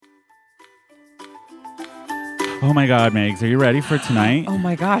Oh my God, Megs, are you ready for tonight? Oh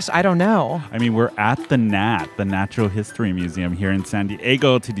my gosh, I don't know. I mean, we're at the NAT, the Natural History Museum here in San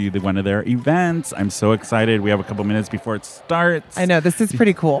Diego to do one of their events. I'm so excited. We have a couple minutes before it starts. I know, this is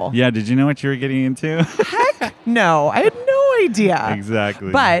pretty cool. Yeah, did you know what you were getting into? Heck no, I had no idea.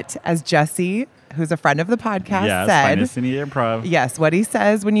 Exactly. But as Jesse, who's a friend of the podcast, yes, said, Finest in Improv. yes, what he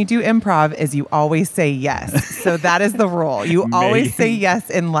says when you do improv is you always say yes. So that is the rule. You always say yes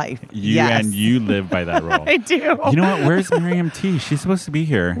in life. Yes. And you live by that rule. I do. You know what? Where's Miriam T? She's supposed to be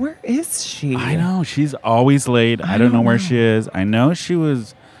here. Where is she? I know. She's always late. I don't know where she is. I know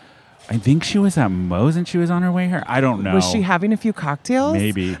I think she was at Moe's and she was on her way here. I don't know. Was she having a few cocktails?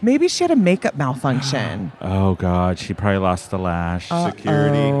 Maybe. Maybe she had a makeup malfunction. Oh, God. She probably lost the lash.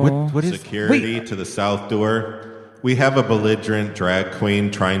 Security. What is... Security to the south door. We have a belligerent drag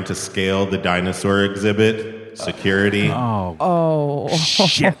queen trying to scale the dinosaur exhibit. Security. Oh,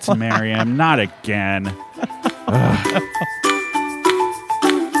 shit, Miriam. Not again. Ugh.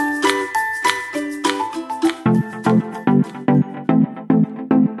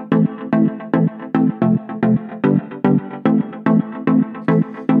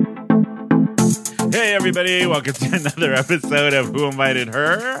 Hey, everybody. Welcome to another episode of Who Invited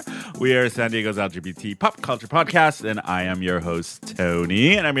Her? We are San Diego's LGBT pop culture podcast, and I am your host,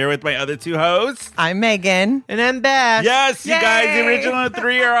 Tony, and I'm here with my other two hosts. I'm Megan. And I'm back. Yes, you Yay! guys, the original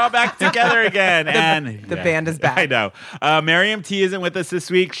three are all back together again. The band is back. I know. Miriam T isn't with us this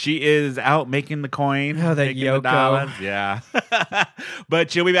week. She is out making the coin. Oh, that making the Yoko. dollars. Yeah. But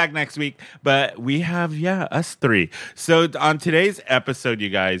she'll be back next week. But we have, us three. So on today's episode, you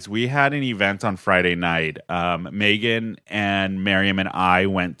guys, we had an event on Friday night. Megan and Miriam and I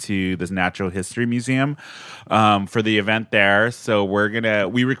went to this Natural History Museum for the event there. So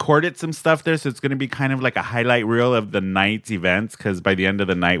we recorded some stuff there. So it's going to be kind of like a highlight reel of the night's events because by the end of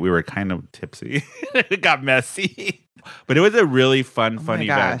the night, we were kind of tipsy. It got messy. But it was a really fun event.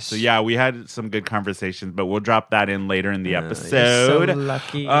 gosh. So yeah, we had some good conversations, but we'll drop that in later in the You're episode. so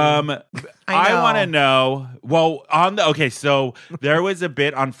lucky. I know. want to know. Well, so there was a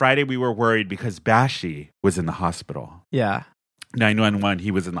bit on Friday we were worried because Bashi was in the hospital. Yeah, 911,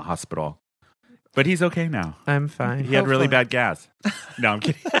 he was in the hospital. But he's okay now. I'm fine. He had really bad gas. No, I'm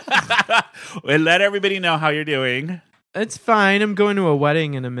kidding. Well, let everybody know how you're doing. It's fine. I'm going to a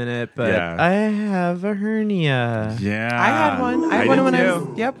wedding in a minute, but Yeah. I have a hernia. Yeah. I had one. I had one did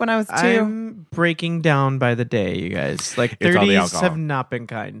when too. when I was 2. I'm breaking down by the day, you guys. Like It's all the 30s alcohol. have not been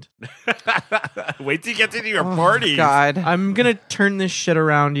kind. Wait till you get to your 40s. God. I'm gonna turn this shit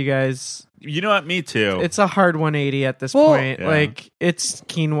around, you guys. You know what? Me too. It's a hard 180 at this Well- point. Yeah. Like it's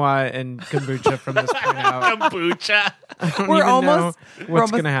quinoa and kombucha from this point out. kombucha. I don't We're even almost- know we're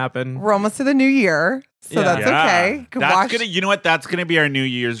what's almost- gonna happen. We're almost to the new year, so Yeah. that's okay. Could wash- You know what? That's gonna be our New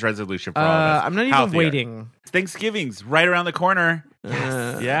Year's resolution for all of us. I'm not even Healthier. waiting. Thanksgiving's right around the corner.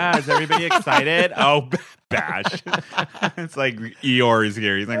 Yes. Yeah, is everybody excited? Oh, Bash. It's like Eeyore is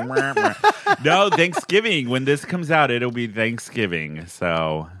here. He's like, "Mwah, mwah." No, Thanksgiving. When this comes out, it'll be Thanksgiving.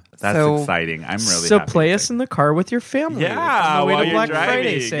 So that's So- exciting. I'm really So happy play to us say. in the car with your family. Yeah, on the way while to you're Black driving.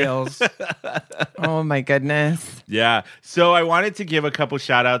 Friday sales. Oh my goodness. Yeah. So I wanted to give a couple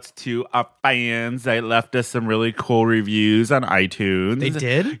shout outs to our fans that left us some really cool reviews on iTunes. They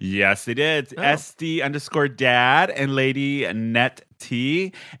did? Yes, they did. Oh. SD_dad and Lady Net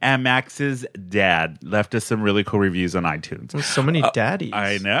T and Max's dad left us some really cool reviews on iTunes. There's so many daddies.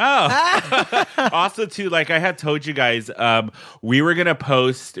 I know. Also, too, like I had told you guys, we were gonna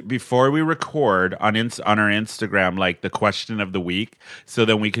post before we record on our Instagram, like the question of the week, so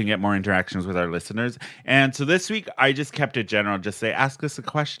then we can get more interactions with our listeners. And so this week, I just kept it general, just say ask us a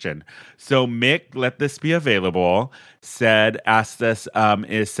question. So Mick, let this be available. Asked us,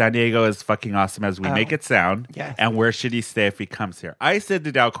 is San Diego as fucking awesome as we make it sound? Yes. And where should he stay if he comes here? I said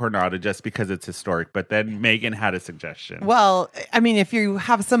the Del Coronado just because it's historic, but then Megan had a suggestion. Well, I mean, if you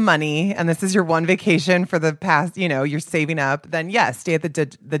have some money and this is your one vacation for the past, you're saving up, then yes, stay at the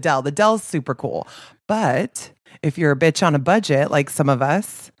Del. The Del's super cool. But if you're a bitch on a budget, like some of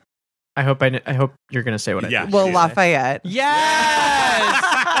us, I hope you're gonna say what I Yeah. think. well, Shit. Lafayette. Yes.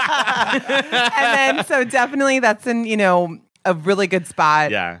 And then, so definitely that's in, a really good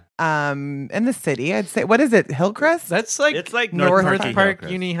spot. Yeah. In the city, I'd say. What is it? Hillcrest? That's like It's like North North North Park. Park,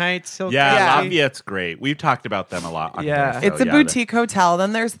 Hillcrest. Uni Heights, Hillcrest. Yeah, Yeah. Lafayette's great. We've talked about them a lot. On Yeah. here, so It's a yeah, boutique hotel.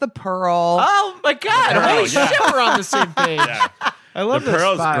 Then there's the Pearl. Oh my God! Oh, Holy yeah. shit, we're on the same page. Yeah. I love the those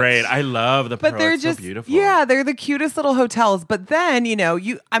Pearl's spots. great. I love the Pearl. But they're It's just so beautiful. yeah, they're the cutest little hotels. But then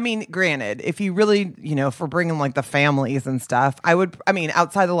granted, if you really for bringing like the families and stuff,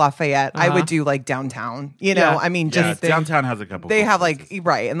 outside the Lafayette, I would do like downtown. Yeah. Yeah, just downtown has a couple. they cool have places. like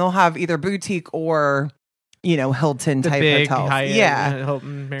right, and they'll have either boutique or Hilton The type big hotels. Hyatt, Yeah.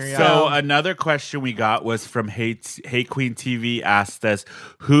 Hilton, Marriott. So another question we got was from Hey Queen TV asked us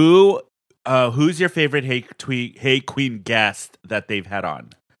who's your favorite Hey Queen guest that they've had on.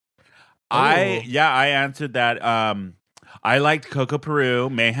 I answered that. I liked Coco Peru,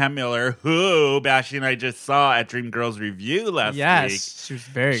 Mayhem Miller, who Bashy and I just saw at Dreamgirls Review last week. Yes, she was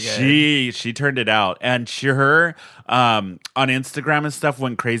very good. She turned it out, and her on Instagram and stuff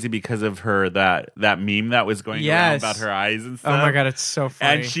went crazy because of her that meme that was going around about her eyes and stuff. Oh my god, it's so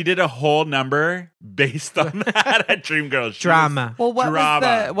funny. And she did a whole number based on that at Dreamgirls. Drama. Well, what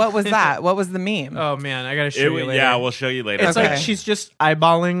was that? What was the meme? Oh man, I gotta show you later. Yeah, we'll show you later. It's like she's just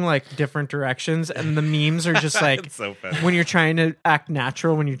eyeballing like different directions, and the memes are just like It's so funny. when you're trying to act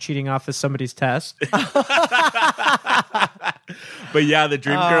natural when you're cheating off of somebody's test. But yeah, the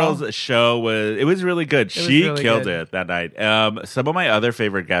Dreamgirls show was really good. She really killed good. it that night. Some of my other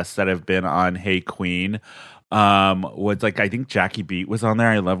favorite guests that have been on Hey Queen was I think Jackie Beat was on there.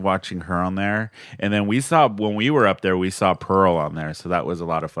 I love watching her on there. And then when we were up there, we saw Pearl on there, so that was a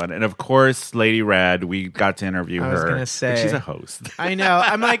lot of fun. And of course, Lady Red, we got to interview her. I was gonna say, but she's a host. I know.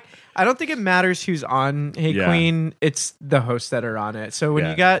 I'm like, I don't think it matters who's on Hey Queen. It's the hosts that are on it. So when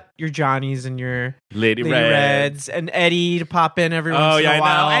you got your Johnnies and your Lady Reds and Eddie to pop in every once in a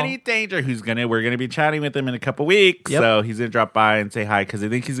while. I know. Eddie Danger, we're gonna be chatting with him in a couple weeks. Yep. So he's gonna drop by and say hi because I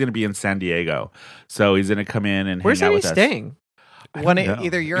think he's gonna be in San Diego. So he's gonna come in and Where's hang out Eddie with us. staying?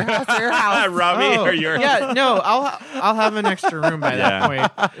 Either your house or your house. Robbie or your Yeah, no, I'll have an extra room by that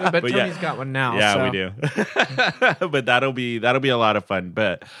point. But yeah. Tony's got one now. Yeah, so. we do. But that'll be a lot of fun.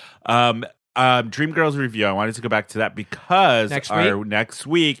 But Dreamgirls Review, I wanted to go back to that because next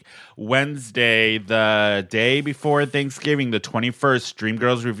week, Wednesday, the day before Thanksgiving, the 21st,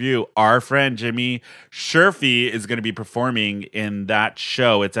 Dreamgirls Review, our friend Jimmy Sherfy is going to be performing in that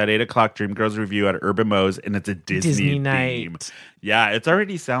show. It's at 8 o'clock, Dreamgirls Review at Urban Moe's, and it's a Disney night. theme. Yeah, it's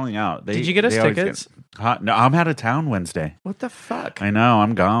already selling out. Did you get us tickets? No, I'm out of town Wednesday. What the fuck? I know,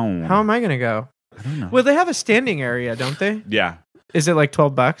 I'm gone. How am I going to go? I don't know. Well, they have a standing area, don't they? Yeah, Is it like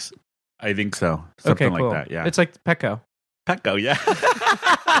 $12? I think so. Something okay, cool. like that, yeah. It's like Petco. Petco, yeah.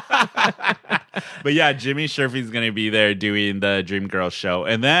 But yeah, Jimmy Sherfy's going to be there doing the Dreamgirls show.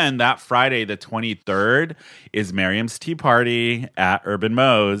 And then that Friday, the 23rd, is Miriam's Tea Party at Urban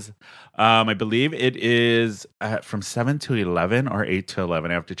Moe's. I believe it is from 7 to 11 or 8 to 11.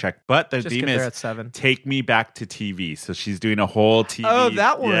 I have to check. But the theme is at 7. Take Me Back to TV. So she's doing a whole TV. Oh,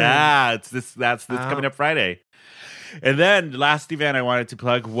 that one. Yeah, that's coming up Friday. And then last event I wanted to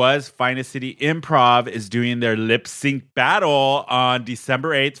plug was Finest City Improv is doing their lip sync battle on December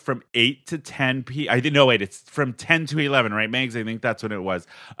 8th from 8 to 10 p.m. It's from 10 to 11, right, Megs? I think that's what it was.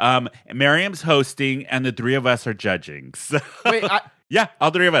 Miriam's hosting and the three of us are judging. So Wait, yeah,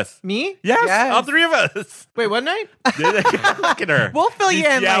 all three of us. me? Yes, all three of us. Wait, what night? Look at her. We'll fill you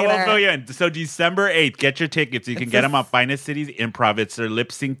in Yeah, later. we'll fill you in. So December 8th, get your tickets. You can get them on Finest Cities Improv. It's their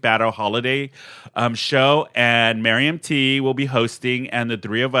lip sync battle holiday show. And Miriam T will be hosting. And the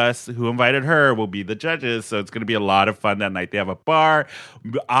three of us who invited her will be the judges. So it's going to be a lot of fun that night. They have a bar.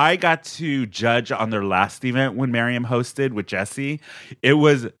 I got to judge on their last event when Miriam hosted with Jesse. It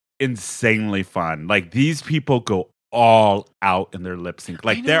was insanely fun. Like, these people go all out in their lip sync.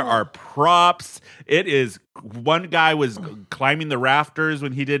 Like, there are props. It is, one guy was climbing the rafters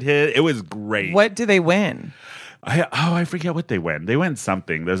when he did his. It was great. What do they win? I forget what they win. They win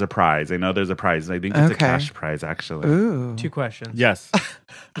something. There's a prize. I know there's a prize. I think it's a cash prize, actually. Ooh. 2 questions. Yes.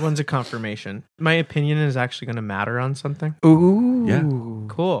 One's a confirmation. My opinion is actually going to matter on something. Ooh. Yeah.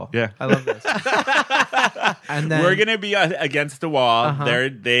 Cool. Yeah. I love this. And then we're gonna be against the wall.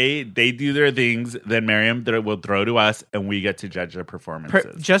 They do their things. Then Miriam will throw to us, and we get to judge their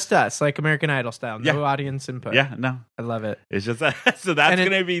performances. just us, like American Idol style. No audience input. Yeah, no. I love it. It's just so that's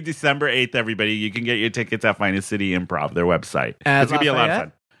going to be December 8th, everybody. You can get your tickets at Finest City Improv, their website. It's going to be a lot of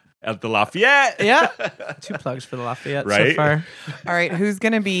fun. At the Lafayette. Yeah. 2 plugs for the Lafayette Right? so far. All right, who's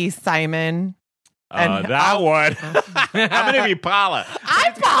going to be Simon? And one. I'm going to be Paula.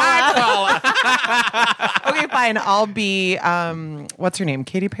 I'm Paula. Okay, fine. I'll be, what's her name?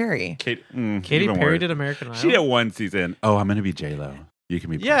 Katy Perry. Katy even Perry worse. did American Idol. She did one season. Oh, I'm going to be J-Lo. You can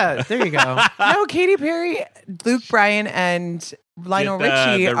be Paula. Yeah, there you go. No, Katy Perry, Luke Bryan, and Lionel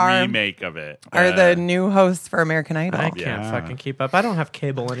Richie the are remake of it. are the new hosts for American Idol. I can't fucking keep up. I don't have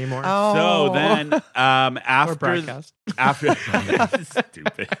cable anymore. Oh. So then, Or after broadcast.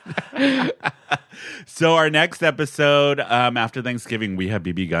 stupid. So our next episode, after Thanksgiving, we have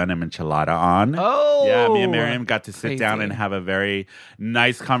BB Gun and Michelada on. Oh, Yeah, me and Miriam got to sit Crazy. down and have a very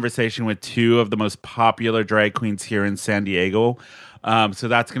nice conversation with 2 of the most popular drag queens here in San Diego. So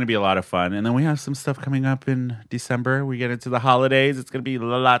that's going to be a lot of fun. And then we have some stuff coming up in December. We get into the holidays. It's going to be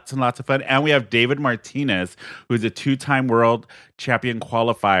lots and lots of fun. And we have David Martinez, who's a 2-time world champion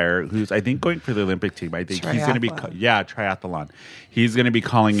qualifier, who's, I think, going for the Olympic team. I think he's going to be, triathlon. He's going to be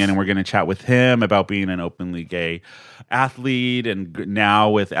calling in, and we're going to chat with him about being an openly gay athlete, and now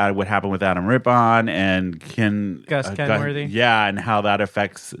with what happened with Adam Rippon and Gus Kenworthy. And how that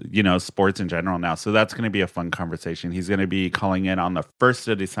affects, sports in general now. So that's going to be a fun conversation. He's going to be calling in on the 1st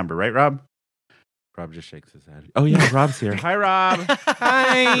of December, right, Rob? Rob just shakes his head. Oh, yeah, Rob's here. Hi, Rob.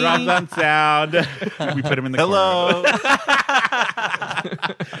 Hi. Rob's on sound. We put him in the Hello. corner.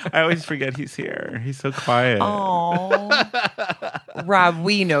 I always forget he's here. He's so quiet. Oh, Rob,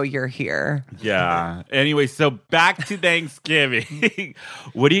 we know you're here. Yeah. Anyway, so back to Thanksgiving.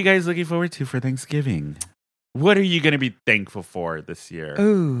 What are you guys looking forward to for Thanksgiving? What are you going to be thankful for this year?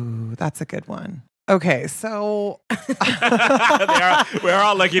 Ooh, that's a good one. Okay, so We're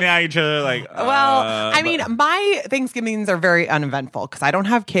all looking at each other like, my Thanksgivings are very uneventful because I don't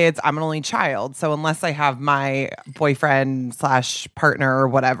have kids. I'm an only child. So unless I have my boyfriend / partner or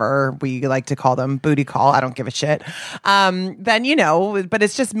whatever we like to call them, booty call, I don't give a shit. Then, but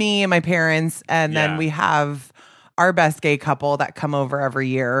it's just me and my parents. And then we have our best gay couple that come over every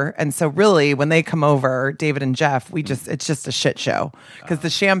year. And so really when they come over, David and Jeff, it's just a shit show because the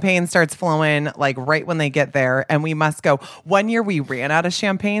champagne starts flowing like right when they get there, and we must go. One year we ran out of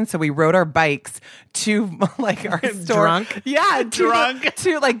champagne, so we rode our bikes to like our store. Drunk? Yeah, Drunk?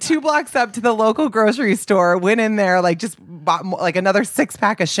 to like 2 blocks up to the local grocery store, went in there, like just bought like another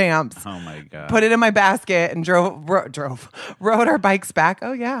 6-pack of champs. Oh my God. Put it in my basket and rode our bikes back.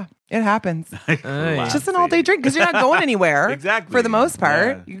 Oh yeah. It happens. It's just an all-day drink because you're not going anywhere. Exactly. For the most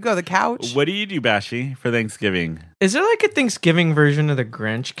part. Yeah. You can go to the couch. What do you do, Bashi, for Thanksgiving? Is there like a Thanksgiving version of the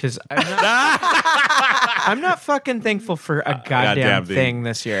Grinch? Because I'm not fucking thankful for a goddamn thing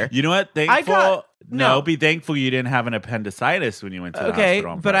this year. You know what? Thankful. Be thankful you didn't have an appendicitis when you went to the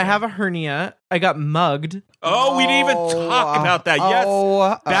hospital. Okay, but I have a hernia. I got mugged. Oh, we didn't even talk about that.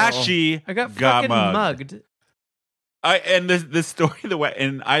 Yes, Bashi I got fucking mugged. And the story,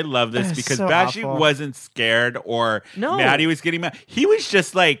 and I love this because so Bashi awful. wasn't scared or Maddie was getting mad. He was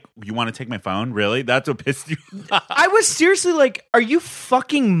just like, "You want to take my phone? Really? That's what pissed you off." I was seriously like, "Are you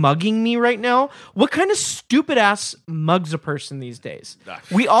fucking mugging me right now? What kind of stupid ass mugs a person these days?"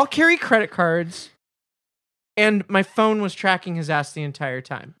 We all carry credit cards, and my phone was tracking his ass the entire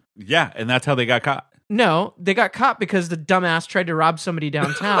time. Yeah, and that's how they got caught. No, they got caught because the dumbass tried to rob somebody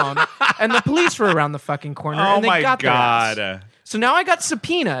downtown, and the police were around the fucking corner. Oh and they my got God! Their ass. So now I got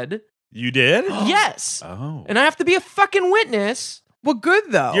subpoenaed. You did? Yes. Oh. And I have to be a fucking witness. Well, good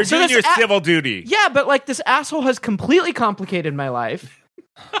though. You're doing your civil duty. Yeah, but like this asshole has completely complicated my life.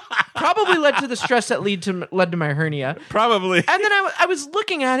 Probably led to the stress that led to my hernia. Probably. And then I was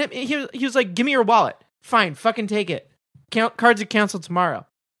looking at him. He was like, "Give me your wallet." Fine, fucking take it. Cards are canceled tomorrow.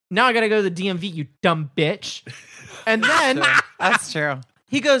 Now I gotta go to the DMV, you dumb bitch. And then That's true.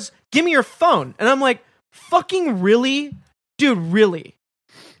 he goes, "Give me your phone." And I'm like, "Fucking really? Dude, really?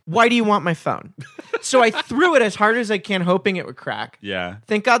 Why do you want my phone?" So I threw it as hard as I can, hoping it would crack. Yeah.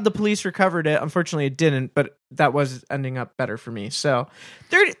 Thank God the police recovered it. Unfortunately, it didn't, but that was ending up better for me. So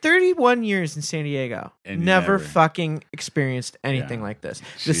 31 years in San Diego. And Never fucking experienced anything like this.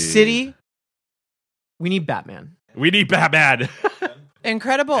 The Jeez. city, we need Batman. We need Batman.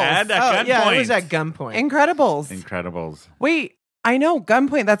 Incredibles. And at Yeah, gunpoint. it was at gunpoint. Incredibles. Incredibles. Wait, I know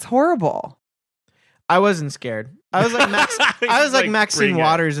gunpoint. That's horrible. I wasn't scared. I was like Maxine bring it.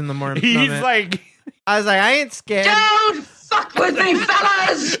 Waters in the morning. He's like, I was like, I ain't scared. Don't fuck with me,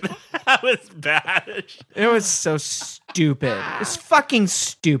 fellas! that was bad. It was so stupid. It's fucking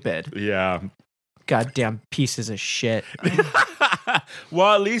stupid. Yeah. Goddamn pieces of shit.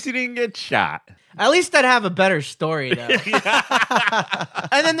 Well, at least you didn't get shot. At least I'd have a better story though.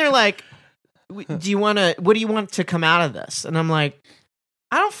 And then they're like, what do you want to come out of this? And I'm like,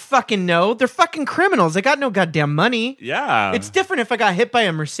 I don't fucking know. They're fucking criminals. They got no goddamn money. Yeah. It's different if I got hit by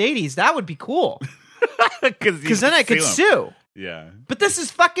a Mercedes. That would be cool. Because then I could sue. Yeah. But this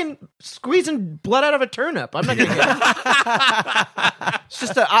is fucking squeezing blood out of a turnip. I'm not going to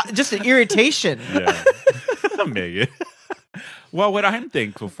It's just an irritation. Yeah. Megan. Well, what I'm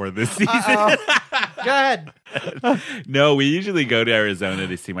thankful for this season. Go ahead. No, we usually go to Arizona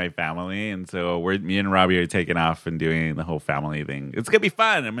to see my family, and so me and Robbie are taking off and doing the whole family thing. It's gonna be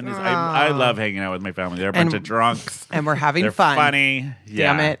fun. I mean, I love hanging out with my family. They're a bunch of drunks, And we're having They're fun. funny.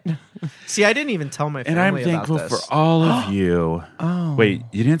 Damn Yeah. it. See, I didn't even tell my And family I'm thankful about this. for all of you. Oh. Wait,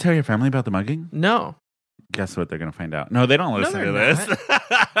 you didn't tell your family about the mugging? No. Guess what? They're gonna find out. No, they don't listen to they're this.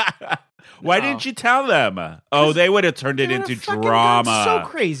 Why didn't you tell them? Oh, they would have turned it into Fucking drama. gone so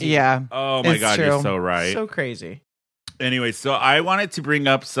crazy. Yeah. Oh my It's God, true. you're so right. So crazy. Anyway, so I wanted to bring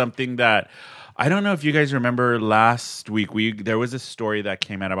up something that I don't know if you guys remember last week. There was a story that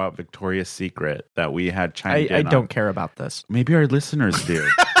came out about Victoria's Secret that we had chimed in I on. don't care about this. Maybe our listeners do.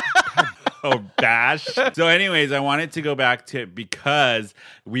 Oh, Bash. So, anyways, I wanted to go back to it because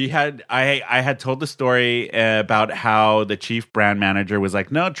I had told the story about how the chief brand manager was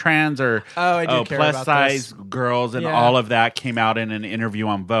like, no trans or I do care plus about size this. girls, and Yeah. all of that came out in an interview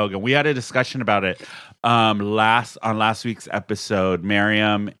on Vogue, and we had a discussion about it last week's episode,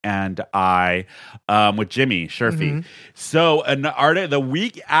 Miriam and I, with Jimmy Sherfy. So the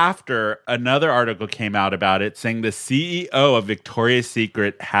week after, another article came out about it saying the CEO of Victoria's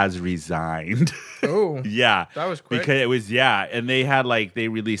Secret has resigned. Oh, Yeah. That was quick. Because it was, and they had they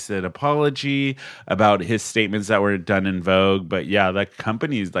released an apology about his statements that were done in Vogue. But yeah, the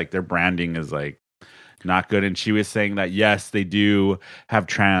companies, their branding is not good. And she was saying that, yes, they do have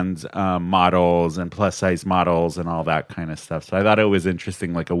trans models and plus size models and all that kind of stuff. So I thought it was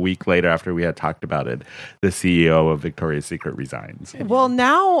interesting. A week later after we had talked about it, the CEO of Victoria's Secret resigns. Well,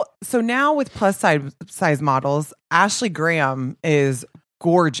 now with plus size models, Ashley Graham is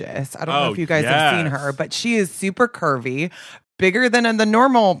gorgeous. I don't know Oh, if you guys have seen yes. her, but she is super curvy, bigger than in the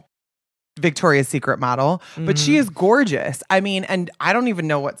normal Victoria's Secret model, but she is gorgeous. I mean, and I don't even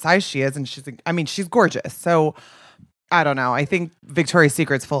know what size she is, and she's gorgeous. So I don't know. I think Victoria's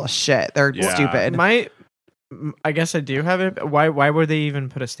Secret's full of shit. They're Yeah. stupid. I guess I do have it. Why would they even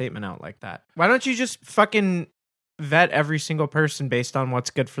put a statement out like that? Why don't you just fucking vet every single person based on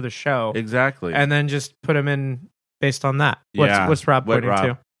what's good for the show, Exactly. and then just put them in based on that? Yeah. What's Rob What, pointing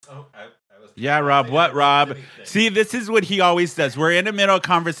Rob? to? Yeah, Rob. What, Rob? See, this is what he always does. We're in the middle of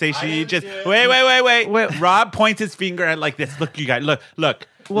conversation. You just wait. Rob points his finger at this. Look, you guys. Look.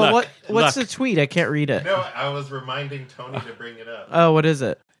 Well, look, what's look. the tweet? I can't read it. No, I was reminding Tony to bring it up. Oh, what is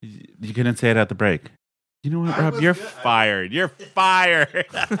it? You couldn't say it at the break. You know what, Rob? was You're good. fired. You're fired.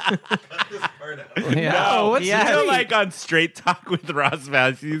 Yeah. No, what's you the know, tweet? on Straight Talk with Ross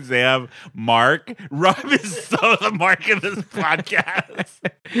Matthews, they have Mark. Rob is so the Mark of this podcast.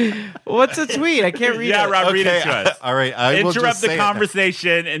 What's the tweet? I can't read Yeah, it. Rob, read it to us. All right, I will Interrupt just the say it.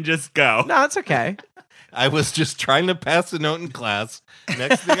 conversation and just go. No, it's okay. I was just trying to pass a note in class.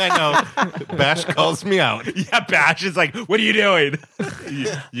 Next thing I know, Bash calls me out. Yeah, Bash is like, what are you doing?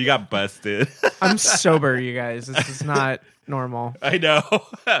 you got busted. I'm sober, you guys. This is not normal. I know.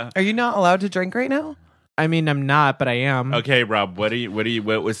 Are you not allowed to drink right now? I mean, I'm not, but I am. Okay, Rob, what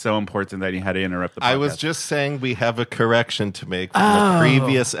was so important that you had to interrupt the podcast? I was just saying we have a correction to make from the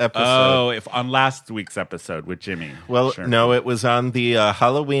previous episode. Oh, if on last week's episode with Jimmy. Well, Sure. no, it was on the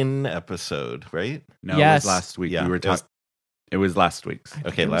Halloween episode, right? No, Yes. it was last week. Yeah, We were it was- talking. It was last week's.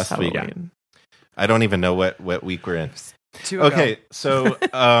 Okay, It was last week. Halloween. I don't even know what week we're in. 2 ago. Okay, so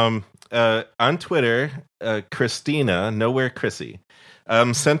on Twitter, Christina, Nowhere Chrissy,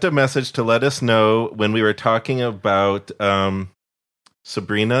 sent a message to let us know when we were talking about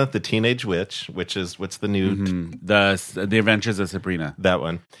Sabrina, the Teenage Witch, which is what's the new The Adventures of Sabrina. that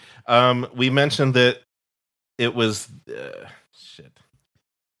one. We mentioned that it was shit.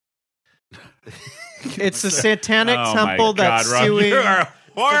 It's a satanic Oh temple my God, that's Rob, suing. you are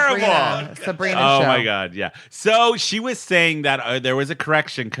horrible. Sabrina Oh show. my God, yeah. So she was saying that there was a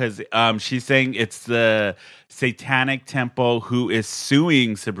correction because she's saying it's the Satanic Temple who is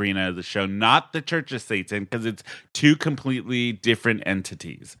suing Sabrina the show, not the Church of Satan, because it's two completely different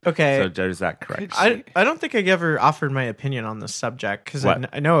entities. Okay. So there's that correction. I don't think I ever offered my opinion on this subject because What?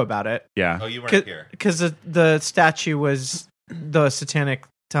 I know about it. Yeah. Oh, you weren't here. Because the statue was the satanic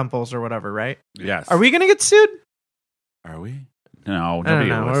temples or whatever, right? Yes. Are we going to get sued? Are we? No, I don't nobody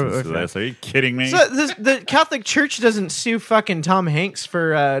know. listens to Okay. this. Are you kidding me? So the Catholic Church doesn't sue fucking Tom Hanks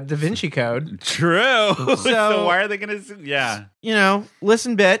for Da Vinci Code. True. So, So- why are they going to sue? Yeah. You know,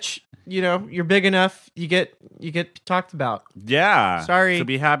 listen, bitch. You know, you're big enough. You get talked about. Yeah. Sorry. So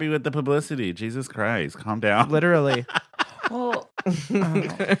be happy with the publicity. Jesus Christ. Calm down. Literally. Well,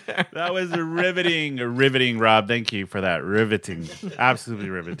 That was riveting, Rob. Thank you for that. Riveting. Absolutely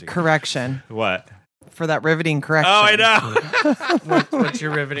riveting. correction What? for that riveting correction. Oh, I know. What's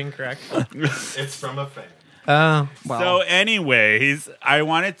your riveting correct? It's from a fan. Oh, So, anyways,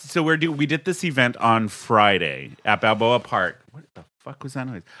 we did this event on Friday at Balboa Park. What the fuck was that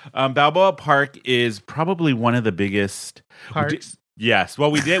noise? Balboa Park is probably one of the biggest Parks? Yes.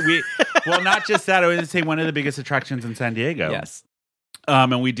 Well, well, not just that. I was going to say one of the biggest attractions in San Diego. yes.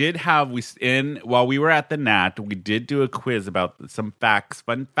 And we did have while we were at the Nat, we did do a quiz about some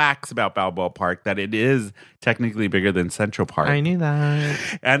fun facts about Balboa Park, that it is technically bigger than Central Park. I knew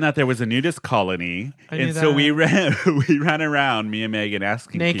that. And that there was a nudist colony. I knew And so that. we ran around, me and Megan,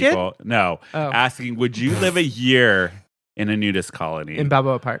 asking Naked? people. No. Oh. Asking, would you live a year in a nudist colony? In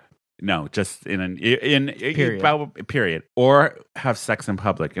Balboa Park. No, just in Period. period. Or have sex in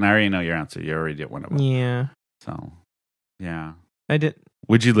public. And I already know your answer. You already did one of them. Yeah. So, yeah. I did.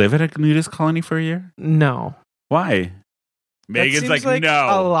 Would you live at a nudist colony for a year? No. Why? Megan's That seems like, a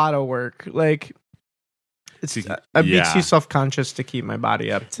no. lot of work. Like, it Yeah. makes you self-conscious to keep my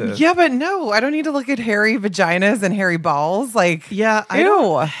body up to. Yeah, but no, I don't need to look at hairy vaginas and hairy balls. Like, Yeah, I ew.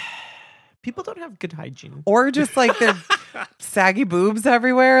 don't. People don't have good hygiene. Or just like their saggy boobs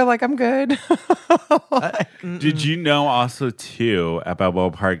everywhere. Like, I'm good. Did you know also, too, at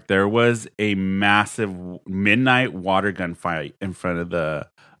Balboa Park, there was a massive midnight water gun fight in front of the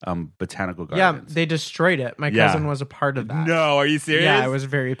botanical Yeah, gardens? they destroyed it. My Yeah. cousin was a part of that. No, are you serious? Yeah, I was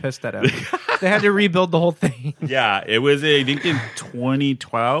very pissed at him. They had to rebuild the whole thing. Yeah, it was, I think, in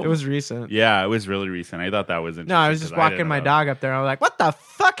 2012. It was recent. Yeah, it was really recent. I thought that was interesting. No, I was just 'cause walking didn't my know. dog up there. I was like, what the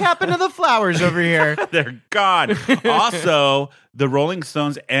fuck happened to the flowers over here? They're gone. Also, the Rolling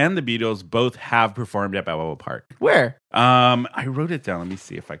Stones and the Beatles both have performed at Balboa Park. Where? I wrote it down. Let me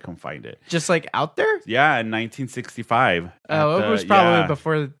see if I can find it. Just like out there? Yeah, in 1965. Oh, at it the- was probably yeah,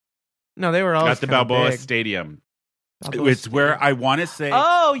 before. No, they were all at the Balboa Stadium. It's where I want to say.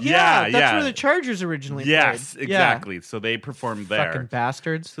 Oh yeah, that's yeah. where the Chargers originally Yes, played. Yeah. exactly. So they performed there. Fucking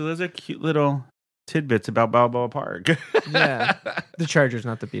bastards. So those are cute little tidbits about Balboa Park. Yeah, the Chargers,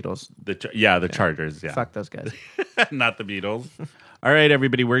 not the Beatles. the Chargers. Yeah, Fuck those guys. not the Beatles. All right,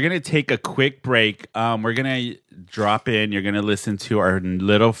 everybody, we're going to take a quick break. We're going to drop in. You're going to listen to our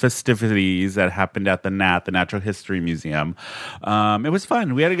little festivities that happened at the Natural History Museum. It was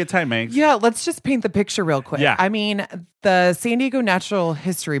fun. We had a good time, Megs. Yeah, let's just paint the picture real quick. Yeah. I mean, the San Diego Natural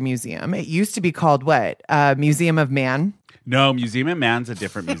History Museum, it used to be called what? Museum of Man? No, Museum of Man's a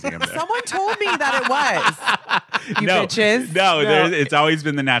different museum there. Someone told me that it was. You no, bitches. No, it's always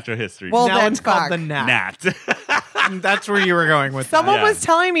been the Natural History Well, Now then it's called fuck. the Nat. Nat. That's where you were going with Someone Yeah. was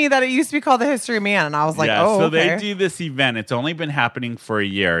telling me that it used to be called the History of Man, and I was like, yeah, oh, so okay. they do this event. It's only been happening for a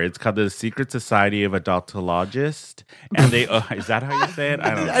year. It's called the Secret Society of Adultologists, and they is that how you say it?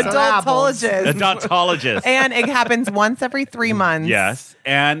 I don't know. Adultologist. Adultologists. And it happens once every 3 months. Yes,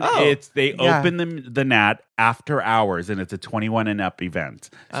 and Oh. they Yeah. open the Nat after hours, and it's a 21 and up event.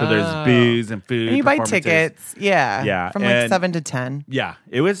 So there's booze and food. And you buy performances. tickets. Yeah. Yeah, From like and- 7 to 10. Yeah,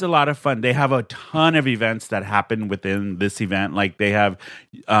 it was a lot of fun. They have a ton of events that happen within this event. Like they have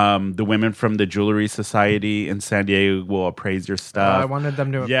the women from the Jewelry Society in San Diego will appraise your stuff. I wanted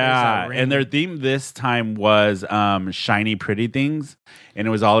them to appraise Yeah, that ring. and their theme this time was shiny, pretty things, and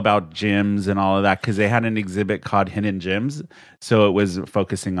it was all about gems and all of that because they had an exhibit called Hidden Gems, so it was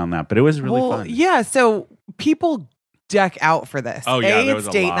focusing on that. But it was really fun. Yeah. So people deck out for this. Oh, yeah, A, there it's was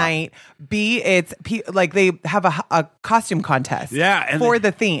a date lot. night. B, it's like they have a costume contest. Yeah, and for they-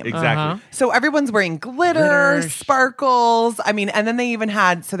 the theme. Exactly. Uh-huh. So everyone's wearing glitter, Glitter. sparkles. I mean, and then they even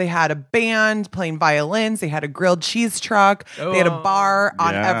had they had a band playing violins. They had a grilled cheese truck. They had a Oh. bar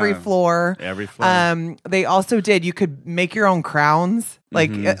on Yeah. every floor. Every floor. They also did. You could make your own crowns. Like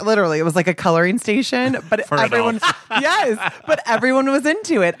literally, it was like a coloring station. But For everyone, yes, but everyone was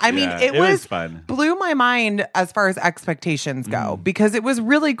into it. I mean, Yeah, it it was was fun. Blew my mind as far as expectations go because it was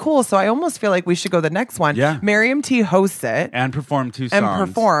really cool. So I almost feel like we should go the next one. Yeah. Miriam T hosts it And perform two and songs.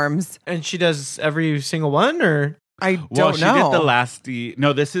 performs. And she does every single one, or I Well, don't she know. did the last.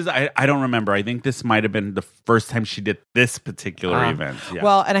 No, this is. I don't remember. I think this might have been the first time she did this particular event. Yeah.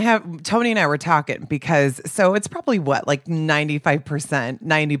 Well, and I have Tony and I were talking because so it's probably what like 95%,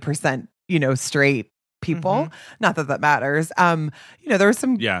 90%, straight people. Not that that matters. There were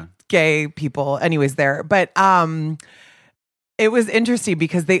some yeah. gay people anyways there, but it was interesting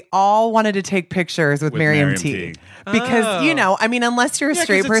because they all wanted to take pictures with Miriam T. Because Oh. I mean, unless you're a Yeah, 'cause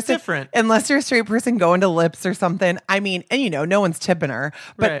straight it's person, different. unless you're a straight person going to Lips or something. I mean, and no one's tipping her.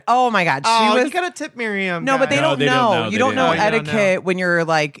 But Right. oh my god, she oh, was you gotta tip Miriam. no, but they guys. No, don't they don't know. know. You They don't didn't know know. You don't etiquette when you're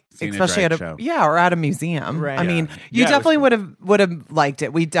like, Seeing a especially drag at a show. or at a museum. Right. I mean, Yeah. you Yeah, it was definitely fun. would have liked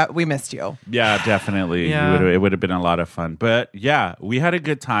it. We missed you. Yeah, definitely. Yeah. It would have been a lot of fun. But yeah, we had a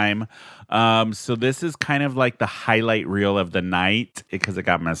good time. So this is kind of like the highlight reel of the night because it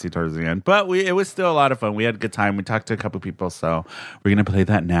got messy towards the end. But it was still a lot of fun. We had a good time. We talked to a couple people. So we're going to play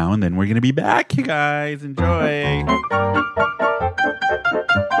that now and then we're going to be back, you guys. Enjoy.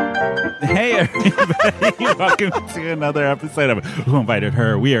 Hey, everybody. Welcome to another episode of Who Invited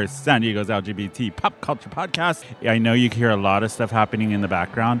Her? We are are San Diego's LGBT pop culture podcast. I know you can hear a lot of stuff happening in the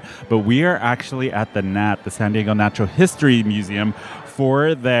background, but we are actually at the NAT, the San Diego Natural History Museum,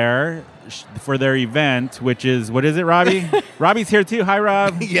 for their event, which is, what is it, Robbie? Robbie's here too. Hi,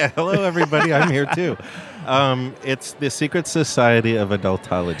 Rob. Yeah, hello everybody. I'm here too. It's the Secret Society of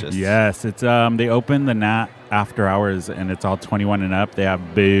Adultologists. Yes, it's they open the NAT after hours, and it's all 21 and up. They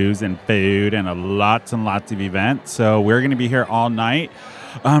have booze and food and lots of events. So we're going to be here all night,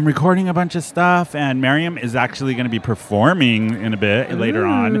 recording a bunch of stuff. And Miriam is actually going to be performing in a bit later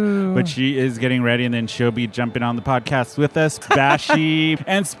on, but she is getting ready, and then she'll be jumping on the podcast with us. Bashy.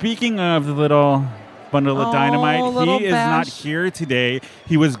 And speaking of the little bundle of dynamite, little he is not Bash. here today.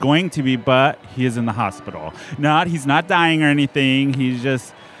 He was going to be, but he is in the hospital. He's not dying or anything. He's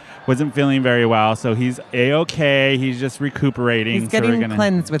just wasn't feeling very well, so he's a-okay. He's just recuperating. He's getting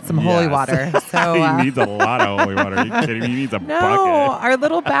cleansed with some holy Yes. water. So he needs a lot of holy water. Are you kidding me? He needs a no, bucket. our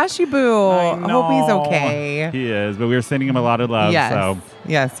little Bashy Boo. I Hope he's know. okay. He is, but we were sending him a lot of love. Yes. So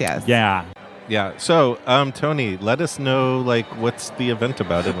Yes. yeah. Yeah. So, Tony, let us know, like, what's the event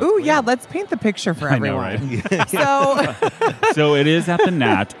about? And what's Ooh, going yeah. on? Let's paint the picture for I know, everyone. right? So, So it is at the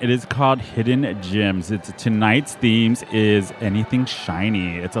Nat. It is called Hidden Gems. It's tonight's themes is anything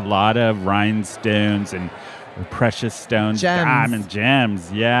shiny. It's a lot of rhinestones and precious stones, Gems. diamond gems.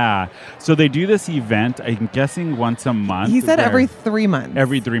 Yeah. So they do this event, I'm guessing once a month. he said where- every 3 months.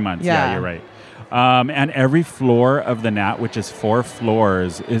 Every 3 months. Yeah, Yeah. you're right. And every floor of the Nat, which is 4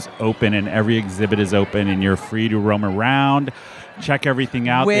 floors, is open, and every exhibit is open, and you're free to roam around, check everything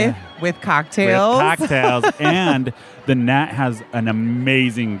out. with With cocktails. cocktails. And the Nat has an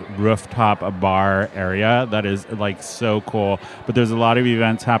amazing rooftop bar area that is like so cool. But there's a lot of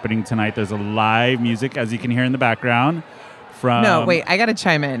events happening tonight. There's a live music, as you can hear in the background. From No, wait, I got to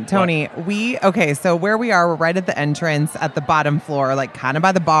chime in. Tony, so where we are, we're right at the entrance at the bottom floor, like kind of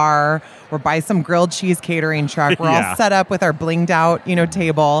by the bar. We're by some grilled cheese catering truck. We're Yeah. all set up with our blinged out,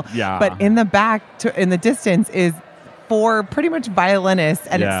 table. Yeah. But in the back, in the distance is 4 pretty much violinists,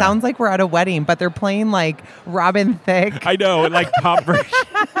 and Yeah. it sounds like we're at a wedding, but they're playing like Robin Thicke. I know, like pop version.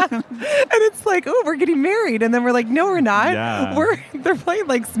 And it's like, oh, we're getting married. And then we're like, no, we're not. Yeah. They're playing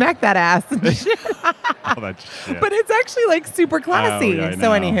like Smack That Ass and shit. All that shit. But it's actually like super classy. yeah, I So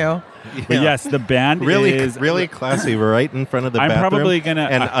know. anywho. But yes, the band Really, is really classy, right in front of the I'm bathroom. probably gonna-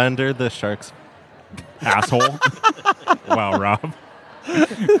 and under the shark's. asshole. Wow, Rob. Who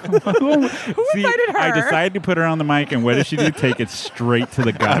invited her? I decided to put her on the mic, and what did she do? Take it straight to the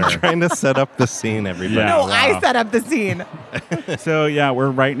I'm gutter. trying to set up the scene, everybody. Yeah. No, wow. I set up the scene. So yeah,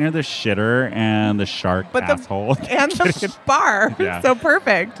 we're right near the shitter and the shark But asshole. and the bar. Yeah. So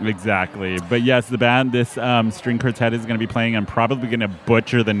perfect. Exactly. But yes, the band, this string quartet is going to be playing. I'm probably going to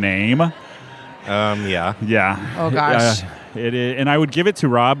butcher the name. Yeah. Yeah. Oh, gosh. It is, and I would give it to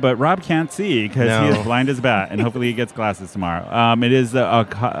Rob, but Rob can't see because he No. is blind as a bat, and hopefully he gets glasses tomorrow. It is the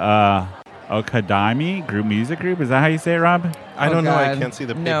Okadami group music group. Is that how you say it, Rob? I don't know. I God. can't see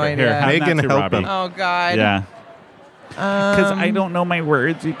the paper. No idea. Here, have Megan, that to help Robbie. him. Oh God. Yeah. Because I don't know my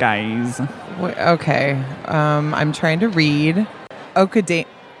words, you guys. Okay. I'm trying to read. Octavia.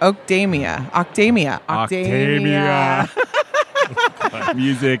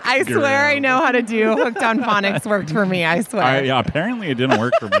 Music. I girl. swear I know how to do Hooked on Phonics worked for me. I swear. Yeah, apparently it didn't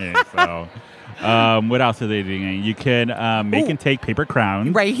work for me. So, what else are they doing? You can make and take paper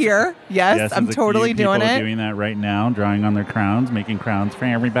crowns. Right here. Yes, I'm there's a totally few doing people it. doing that right now, drawing on their crowns, making crowns for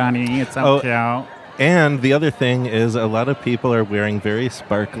everybody. It's so Oh, cute. And the other thing is, a lot of people are wearing very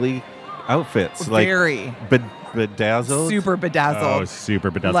sparkly outfits, like Very bedazzled. super Oh, bedazzled. super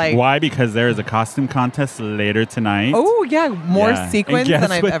bedazzled. Like- Why? Because there is a costume contest later tonight. Oh yeah, more Yeah. sequins And guess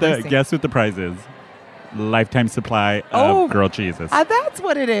than I've what ever seen. Guess what the prize is? Lifetime supply Oh. of grilled cheeses. That's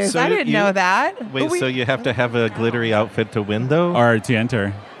what it is. So I didn't you- know that. Wait, But we- so you have to have a glittery outfit to win, though? Or to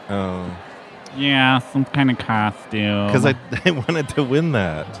enter. Oh, Yeah, some kind of costume. because I wanted to win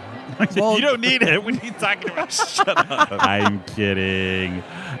that. Well- you don't need it. What are you talking about? Shut up. I'm kidding.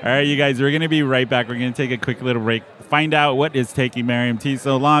 All right, you guys, we're going to be right back. We're going to take a quick little break. Find out what is taking Miriam T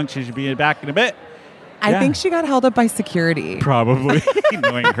so long. She should be back in a bit. I Yeah. think she got held up by security. Probably.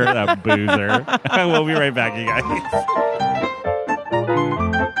 Knowing her, that boozer. We'll be right back, you guys.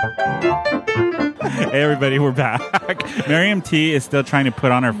 Hey, everybody, we're back. Miriam T is still trying to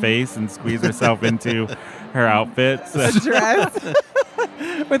put on her face and squeeze herself into her outfits. The dress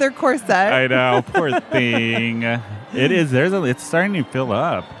with her corset. I know, poor thing. It is. It's starting to fill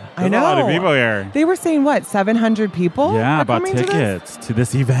up. I There's a lot of know. people here. They were saying what, 700 people? Yeah, are about coming to this? tickets to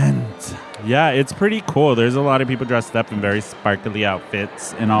this event. Yeah, it's pretty cool. There's a lot of people dressed up in very sparkly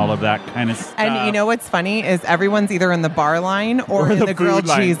outfits and all of that kind of stuff. And you know what's funny is everyone's either in the bar line or in the the grilled food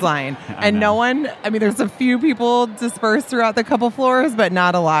line. cheese line. I And know. no one, I mean, there's a few people dispersed throughout the couple floors, but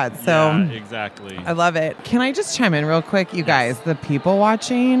not a lot. So Yeah, exactly. I love it. Can I just chime in real quick, you guys? The people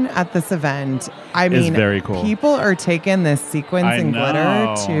watching at this event, I mean, very cool. People are taking this sequins I and glitter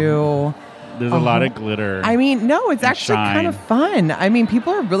know. to. There's a lot of glitter. I mean, no, it's And actually kind of shine. fun. I mean,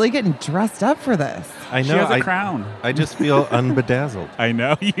 people are really getting dressed up for this. I she know. has a crown. I just feel unbedazzled. I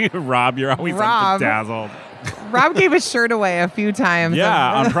know you, Rob. You're always Rob. dazzled. Rob gave his shirt away a few times.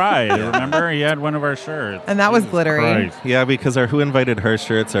 Yeah, on Pride. Remember, he had one of our shirts, And that was Jesus glittery. Christ. Yeah, because our Who Invited Her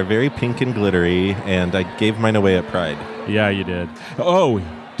shirts are very pink and glittery, and I gave mine away at Pride. Yeah, you did. Oh,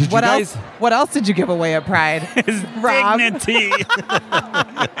 did What you else? guys? What else did you give away at Pride? His Rob. dignity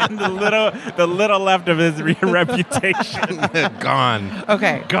and the little left of his reputation Gone.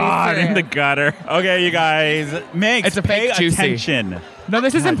 Okay, gone in the gutter. Okay, you guys, Meg, It's a pay fake juicy. attention. No,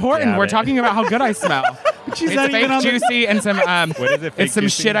 this is God important. damn We're it. talking about how good I smell. She's It's not even fake on the- juicy and some What is it? Fake it's some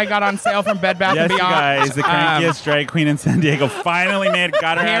juicy? shit I got on sale from Bed Bath Yes, and you Beyond. guys, the crankiest drag queen in San Diego finally made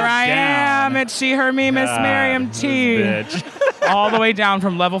got her Here ass I down. am. It's she, her, me, Miss God, Miriam this T. bitch. All the way down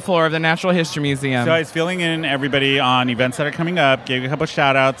from level 4 of the Natural History Museum. So I was filling in everybody on events that are coming up, gave a couple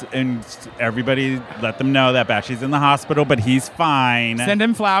shout outs, and everybody let them know that Bashy's in the hospital, but he's fine. Send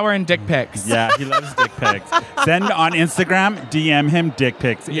him flour and dick pics. Yeah, he loves dick pics. Send on Instagram, DM him dick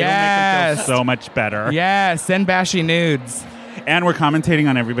pics. It'll make him Yes. feel so much better. Yeah, send Bashy nudes. And we're commentating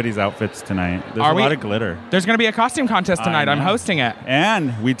on everybody's outfits tonight. There's Are a we? lot of glitter. There's going to be a costume contest tonight. I'm know. hosting it.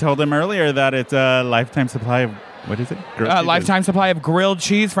 And we told him earlier that it's a lifetime supply of, what is it? Grilled cheeses. Lifetime supply of grilled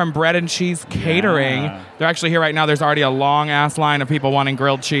cheese from Bread and Cheese Catering. Yeah. They're actually here right now. There's already a long ass line of people wanting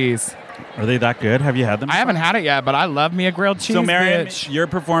grilled cheese. Are they that good? Have you had them? I haven't had it yet, but I love me a grilled cheese. So, Mariam, bitch. you're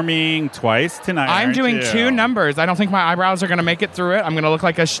performing twice tonight. I'm aren't doing you? 2 numbers. I don't think my eyebrows are going to make it through it. I'm going to look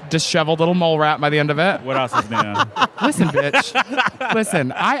like a disheveled little mole rat by the end of it. What else is new? Listen, bitch.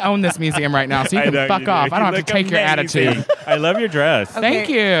 Listen, I own this museum right now, so you I can know fuck you do. off. I don't You have to look take your amazing. attitude. I love your dress. Thank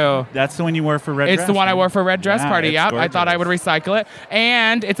you. That's the one you wore for Red It's Dress, the one I right? wore for Red Dress Yeah, Party. it's Yep. I thought I would gorgeous. recycle it.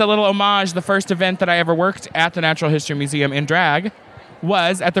 And it's a little homage. The first event that I ever worked at the Natural History Museum in drag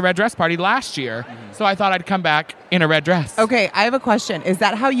was at the Red Dress Party last year. So I thought I'd come back in a red dress. Okay, I have a question. Is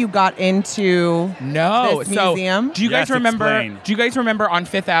that how you got into No. this so museum? do you guys Yes, remember? explain. Do you guys remember on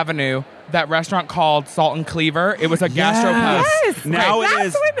Fifth Avenue that restaurant called Salt and Cleaver? It was a gastropub. Yes. Now it That's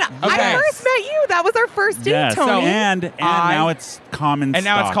is- when Okay. I first met you. That was our first date, Yes. Tony. And now it's common And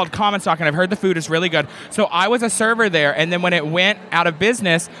now it's stock. called Common Stock, and I've heard the food is really good. So I was a server there, and then when it went out of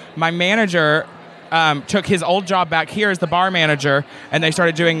business, my manager took his old job back here as the bar manager, and they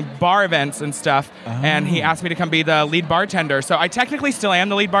started doing bar events and stuff. And he asked me to come be the lead bartender. So I technically still am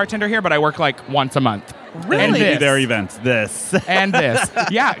the lead bartender here, but I work like once a month. Really? And Do this. their events. This. And this.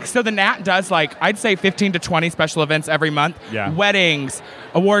 Yeah, so the Nat does like, I'd say 15 to 20 special events every month. Yeah. Weddings,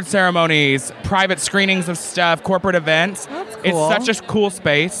 award ceremonies, private screenings of stuff, corporate events. That's It's cool. such a cool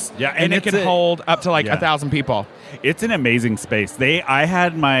space. Yeah, and and it it's can hold up to like yeah. 1,000 people. It's an amazing space. I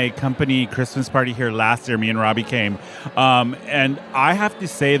had my company Christmas party here last year. Me and Robbie came, and I have to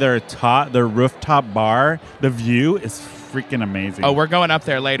say their rooftop bar, the view is freaking amazing. Oh, we're going up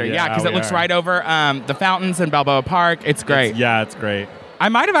there later. Yeah, Yeah, because it we looks are. right over the fountains in Balboa Park. It's great. It's great. I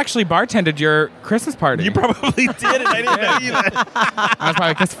might have actually bartended your Christmas party. You probably did, and I didn't know you that. I was probably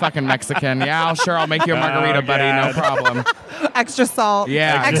like, this fucking Mexican. Yeah, I'll make you a margarita, Oh, buddy. No God. problem. Extra salt.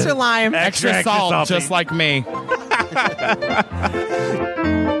 Yeah. Extra lime. Extra salt, salty. just like me.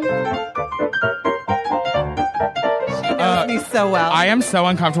 She knows me so well. I am so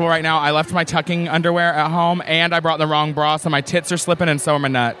uncomfortable right now. I left my tucking underwear at home, and I brought the wrong bra, so my tits are slipping, and so are my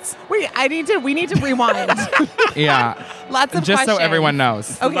nuts. Wait, we need to rewind. Yeah, Lots of just questions. so everyone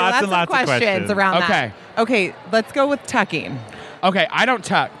knows. Okay, Lots lots, and lots of of questions questions. around Okay. that. Okay, let's go with tucking. Okay, I don't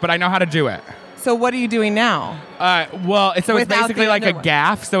tuck, but I know how to do it. So what are you doing now? Well, so it's Without basically the like a underwear.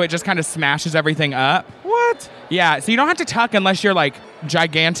 gaff, so it just kind of smashes everything up. What? Yeah, so you don't have to tuck unless you're like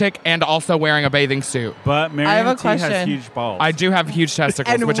gigantic and also wearing a bathing suit. But I have Marion a T has question. huge balls. I do have huge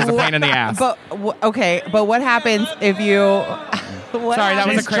testicles, which is a pain in the ass. But but what happens if you? What Sorry, that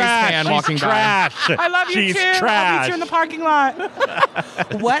was a She's crazy trash. fan She's walking trash. by. I love you She's too. I'll trash. meet you in the parking lot.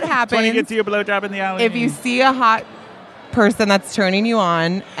 What When he happens gets you a blowjob in the alley. if you see a hot person that's turning you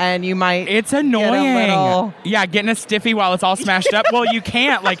on and you might? It's get annoying. a little- Yeah, getting a stiffy while it's all smashed up. Well, you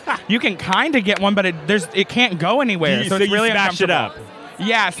can't. Like, you can kind of get one, but it can't go anywhere. So it's you really smash it up. uncomfortable.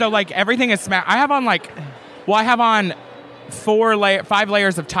 Yeah, so like everything is smashed. I have on 5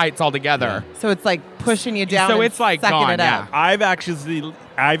 layers of tights all together. So it's like pushing you down. So and it's like sucking gone, it up. I've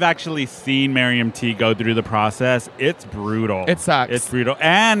actually seen Miriam T go through the process. It's brutal. It sucks. It's brutal.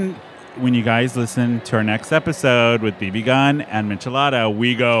 And when you guys listen to our next episode with BB Gun and Michelada,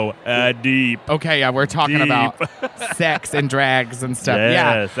 we go deep. Okay, yeah, we're talking Deep. about sex and drags and stuff. Yes,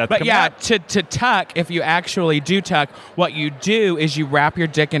 yeah, that's but coming yeah, up. to tuck, if you actually do tuck, what you do is you wrap your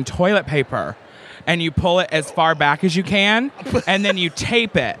dick in toilet paper, and you pull it as far back as you can, and then you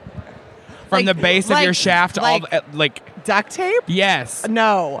tape it from Like- the base of like- your shaft all like- Duct tape? yes.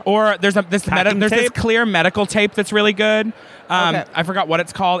 No. Or there's this Packing this tape? clear medical tape that's really good. Okay. I forgot what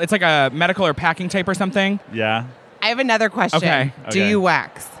it's called. It's like a medical or packing tape or something. Yeah. I have another question. Okay. Do Okay. you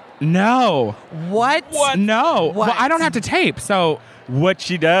wax? No. What? No. What? Well, I don't have to tape, so What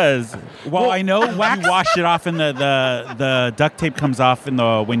she does, well, I know you wash it off, and the duct tape comes off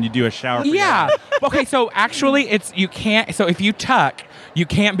when you do a shower. yeah. Okay, so actually, you can't. So if you tuck, you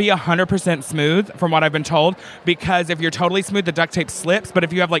can't be 100% smooth, from what I've been told, because if you're totally smooth, the duct tape slips. But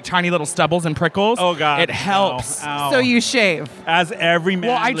if you have like tiny little stubbles and prickles, Oh God, it helps. Ow, ow. So you shave. as every man.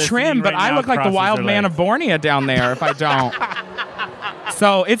 Well, I listening trim, but right I now look like the crosses wild their man legs. of Borneo down there if I don't.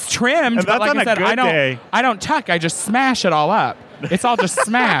 So it's trimmed, And but that's like on I a said, good day. I don't tuck. I just smash it all up. It's all just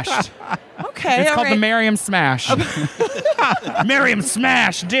smashed. Okay. It's all called the right. Miriam Smash. Miriam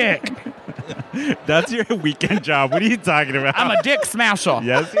Smash Dick. That's your weekend job. What are you talking about? I'm a dick smasher.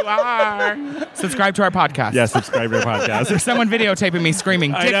 Yes, you are. Subscribe to our podcast. Yeah, subscribe to our podcast. There's someone videotaping me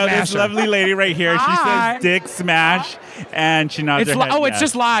screaming dick I know this smasher. lovely lady right here. She Hi. says "dick smash," and she nods It's her head. it's yes.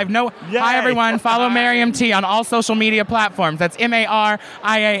 just live. No, Yay. hi everyone. Follow Miriam T on all social media platforms. That's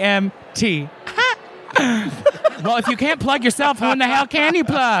MARIAM T. Well, if you can't plug yourself, who in the hell can you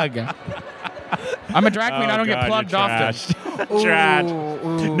plug? I'm a drag queen. I don't get plugged often. Trash.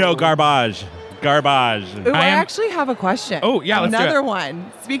 No garbage. Garbage. Ooh, I I am- actually have a question. Oh, yeah, let's do Another it.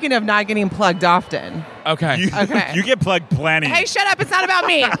 one. Speaking of not getting plugged often. Okay. You, Okay. you get plugged plenty. Hey, shut up. It's not about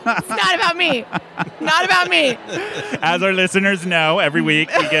me. It's not about me. Not about me. As our listeners know, every week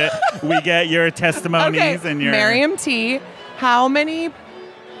we get your testimonies Okay. and your Miriam T, how many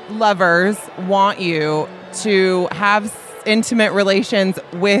lovers want you to have intimate relations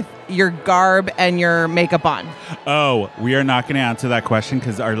with your garb and your makeup on? Oh, we are not going to answer that question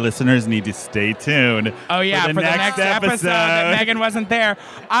because our listeners need to stay tuned. Oh yeah, for the next episode that Megan wasn't there.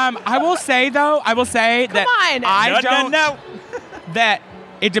 I will say though, that on. I No, don't no. that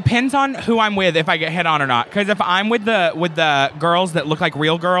it depends on who I'm with if I get hit on or not. Because if I'm with the girls that look like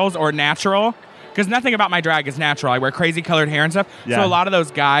real girls or natural, because nothing about my drag is natural. I wear crazy colored hair and stuff. Yeah. So a lot of those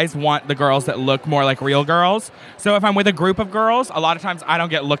guys want the girls that look more like real girls. So if I'm with a group of girls, a lot of times I don't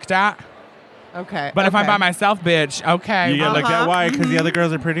get looked at. Okay. But if I'm okay. by myself, bitch, okay. You get well, looked at. Why? Because the other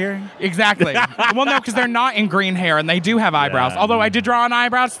girls are prettier? exactly. Well, no, because they're not in green hair and they do have eyebrows. Yeah. Although I did draw on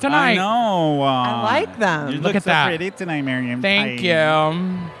eyebrows tonight. I know. I like them. You Look look at so that. pretty tonight, Miriam. Thank Hi.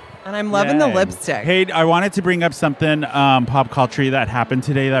 you. And I'm loving the Yay. lipstick. Hey, I wanted to bring up something pop culture that happened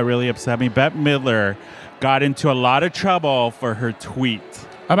today that really upset me. Bette Midler got into a lot of trouble for her tweet.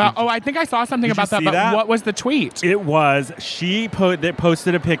 I think I saw something Did you about that, see but that? what was the tweet? It was she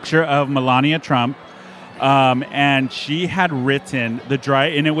posted a picture of Melania Trump, and she had written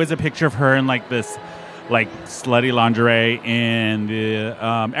and it was a picture of her in like this, like slutty lingerie in the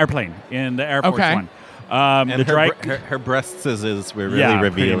airplane in the Air Force Okay. One. And The dry her breast scissors were really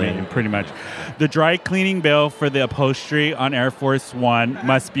revealing. Pretty much. The dry cleaning bill for the upholstery on Air Force One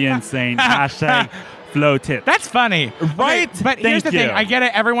must be insane. Hashtag float it. That's funny. Right? Okay, but here's Thank the thing. you. I get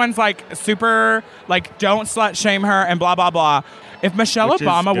it. Everyone's like super, like, don't slut shame her and blah, blah, blah. If Michelle Which is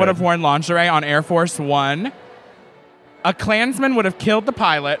Obama would good. have worn lingerie on Air Force One, a Klansman would have killed the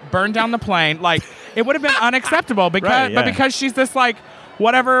pilot, burned down the plane. Like, it would have been unacceptable because, Right, but yeah. because she's this, like,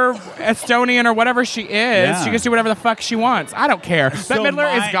 whatever Estonian or whatever she is, Yeah. she gets to do whatever the fuck she wants. I don't care. Bette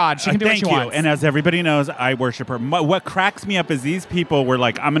Midler is God. She can do what thank she you. wants. And as everybody knows, I worship her. What cracks me up is these people were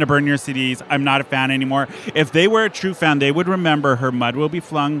like, I'm going to burn your CDs. I'm not a fan anymore. If they were a true fan, they would remember her Mud Will Be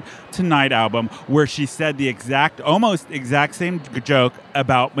Flung Tonight album where she said the almost exact same joke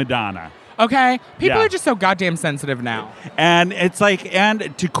about Madonna. Okay? People Yeah. are just so goddamn sensitive now. And it's like,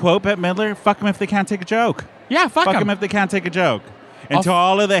 and to quote Bette Midler, fuck them if they can't take a joke. Yeah, fuck Fuck 'em. them if they can't take a joke. And Also- to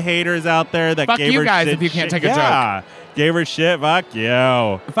all of the haters out there that Fuck gave you her guys shit, if you can't shit, take a yeah, gave her shit, fuck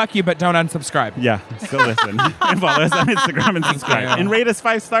you. Fuck you, but don't unsubscribe. Yeah, still listen. And follow us on Instagram and subscribe. you. And rate us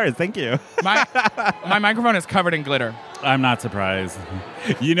 5 stars. Thank you. My microphone is covered in glitter. I'm not surprised.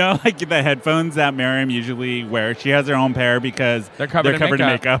 You know, like the headphones that Miriam usually wears, she has her own pair because They're covered in in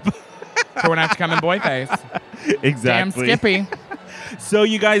makeup. makeup. For when I have to come in boy face. Exactly. Damn Skippy. So,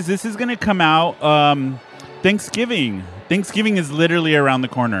 you guys, this is going to come out Thanksgiving Thanksgiving is literally around the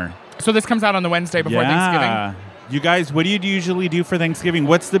corner. So this comes out on the Wednesday before Thanksgiving. You guys, what do you usually do for Thanksgiving?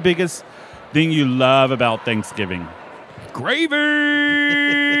 What's the biggest thing you love about Thanksgiving? Gravy.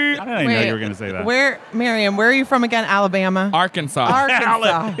 I didn't know you were going to say that. Miriam, where are you from again? Alabama? Arkansas.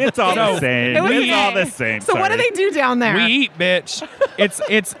 Arkansas. It's all the same. It's all the same. So what do they do down there? We eat, bitch.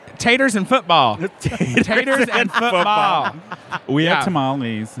 It's taters and football. Taters and football. We Yeah. have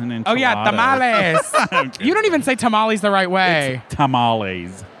tamales and enchiladas. Oh yeah, tamales. You don't even say tamales the right way.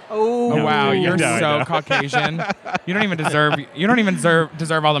 Tamales. Oh, Oh wow, you're No, I so know. Caucasian. You don't even deserve. You don't even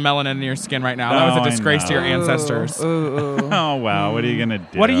deserve all the melanin in your skin right now. That was Oh, a I disgrace to your know. ancestors. Oh wow, what are you gonna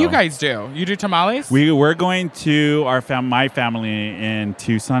do? What do you guys do? You do tamales? We're going to my family in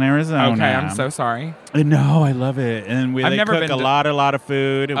Tucson, Arizona. Okay, I'm so sorry. No, I love it, and I've they never cook been a to- lot of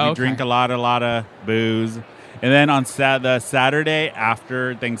food, and we Okay. drink a lot of booze, and then on the Saturday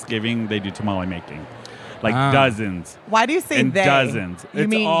after Thanksgiving, they do tamale making, like Ah. dozens Why do you say and they? dozens. You It's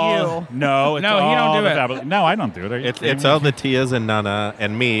mean all, you? No, it's No, he don't all do the it. family. No, I don't do it. Are you It's kidding all me? the Tias and Nana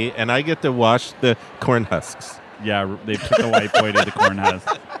and me, and I get to wash the corn husks. Yeah, they took the white boy to the corn husk.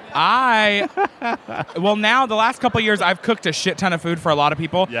 Well, now the last couple of years, I've cooked a shit ton of food for a lot of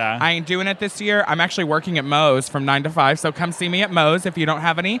people. Yeah. I ain't doing it this year. I'm actually working at Moe's from 9 to 5. So come see me at Moe's if you don't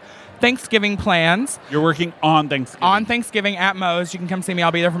have any Thanksgiving plans. You're working on Thanksgiving. On Thanksgiving at Moe's, you can come see me.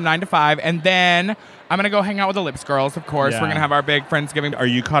 I'll be there from 9 to 5. And then I'm going to go hang out with the Lips Girls, of course. Yeah. We're going to have our big Friendsgiving. Are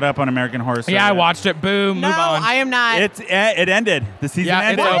you caught up on American Horror Story? Yeah, I watched it. Boo, No, move on. I am not. It ended. The season Yeah,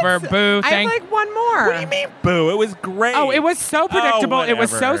 ended. it's over. Boo, I have thank like one more. What do you mean, boo? It was great. Oh, it was so predictable. It was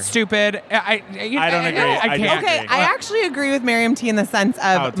so whatever. stupid. I don't agree. I I can't. Okay, I actually agree with Miriam T in the sense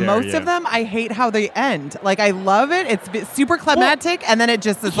How of dare most you. of them, I hate how they end. Like, I love it. It's super climactic, and then it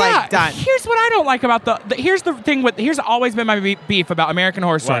just is like done. Here's what I don't like about here's the thing here's always been my beef about American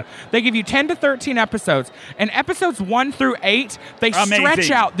Horror Story. What? They give you 10 to 13 episodes, and episodes 1 through 8, they Amazing.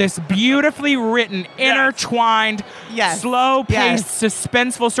 stretch out this beautifully written, intertwined, Yes. slow-paced, Yes.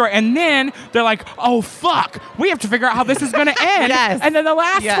 suspenseful story, and then they're like, "Oh fuck, we have to figure out how this is going to end." Yes. And then the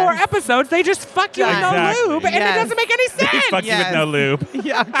last Yes. 4 episodes, they just fuck you with no Exactly. lube, and it Yes. doesn't make any They sense. fuck you with no lube.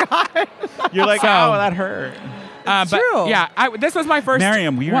 Yeah, God. You're like, So- oh, that hurt. But true. yeah, this was my first.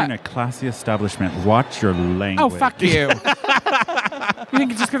 Miriam, we are What? in a classy establishment. Watch your language. Oh, fuck you. You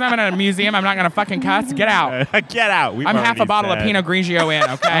think just because I'm in a museum, I'm not going to fucking cuss? Get out. Get out. We've I'm half a already bottle of said. Pinot Grigio in,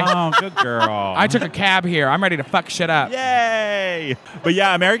 okay? Oh, good girl. I took a cab here. I'm ready to fuck shit up. Yay! But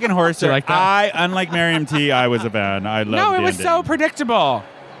yeah, American Horror Story. like that? Unlike Miriam T, I was a fan. I loved No, it the was so ending. predictable.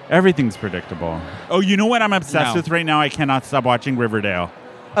 Everything's predictable. Oh, you know what I'm obsessed No. with right now? I cannot stop watching Riverdale.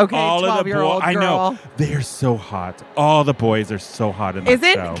 Okay, All of the 12-year-old I girl. know. They are so hot. All the boys are so hot in that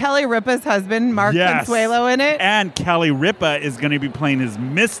Isn't show. Kelly Ripa's husband, Mark Yes. Consuelo, in it? And Kelly Ripa is going to be playing his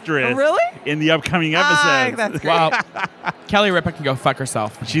mistress. Really? In the upcoming Ah, episodes. that's great. Well, Kelly Ripa can go fuck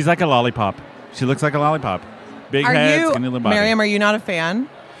herself. She's like a lollipop. She looks like a lollipop. Big Are head, you, skinny little body. Miriam, are you not a fan?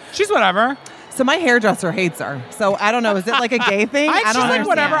 She's whatever. So my hairdresser hates her. So I don't know. Is it like a gay thing? I just don't like understand.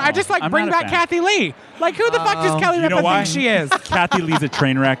 whatever. I just like I'm bring not a back fan. Kathy Lee. Like, who the fuck does Kelly You Ripa know why? think she is? Kathy Lee's a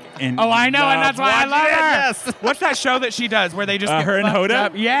train wreck. And Oh, I know, and that's why I watching love it. her. Yes. What's that show that she does where they just get Her and fucked Hoda?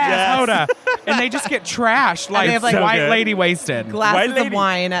 up? Yes, Yes. Hoda. And they just get trashed like, they have, like, So white good. lady wasted. Glasses White of lady.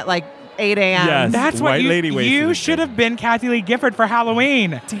 wine at like 8 a.m. Yes. That's what White lady wasted you is should good. have been Kathy Lee Gifford for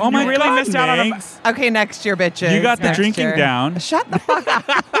Halloween. Oh my you really God, missed out on a. Megs. Okay, next year, bitches. You got the Next drinking year. down. Shut the fuck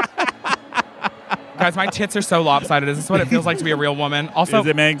up. Guys, my tits are so lopsided. Is this what it feels like to be a real woman? Also, Is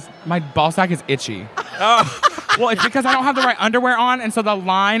it, Megs? my ball sack is itchy. Well, it's because I don't have the right underwear on, and so the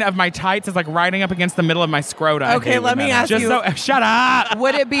line of my tights is like riding up against the middle of my scrotum. Okay, let me ask Just you. so shut up.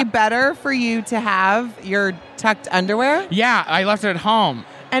 Would it be better for you to have your tucked underwear? Yeah, I left it at home.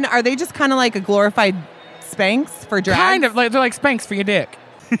 And are they just kind of like a glorified Spanx for drag? Kind of like they're like Spanx for your dick.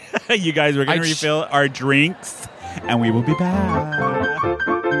 You guys, we're going I to sh- refill our drinks, and we will be back.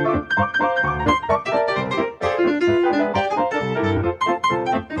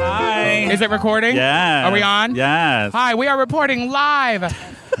 Hi. Is it recording? Yes. Are we on? Yes. Hi, we are reporting live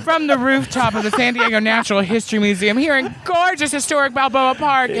from the rooftop of the San Diego Natural History Museum here in gorgeous historic Balboa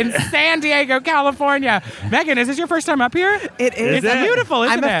Park in San Diego, California. Megan, is this your first time up here? It is. Is it? Beautiful,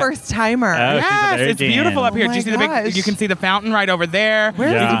 isn't I'm it? a first timer. Oh, she's Yes, a it's virgin. beautiful up here. Oh Do you my see the big? gosh. You can see the fountain right over there.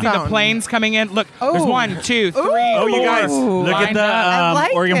 Where's you the can see the fountain? planes coming in. Look, there's Oh. 1, 2, 3, Oh, you 4 guys, look at lined the up. I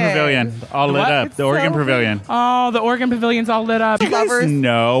like Oregon it. Pavilion all The lit what? up. It's The Oregon so Pavilion. Oh, the Oregon Pavilion's all lit up. You guys Lovers.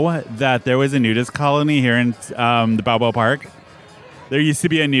 know that there was a nudist colony here in the Balboa Park? There used to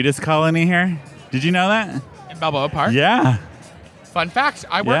be a nudist colony here. Did you know that? In Balboa Park? Yeah. Fun fact: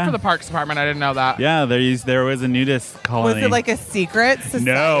 I worked Yeah. for the Parks Department. I didn't know that. Yeah, there was a nudist colony. Was it like a secret society?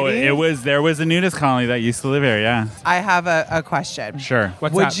 No, there was a nudist colony that used to live here. Yeah, I have a question. sure.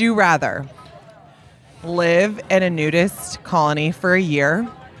 What's Would that? you rather live in a nudist colony for a year,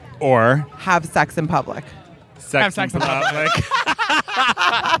 Or have sex in public? sex, sex in in public.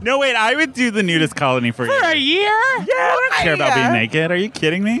 No, wait. I would do the nudist colony for For a year? Yeah, I don't care about Yeah. being naked. Are you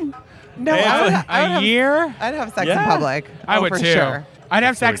kidding me? No, Hey, I would, a I would have, year? I'd have sex Yeah. in public. I Oh, would for too. sure. I'd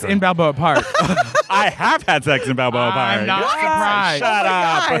have sex really in Balboa Park. I have had sex in Balboa Park. I'm not surprised. Shut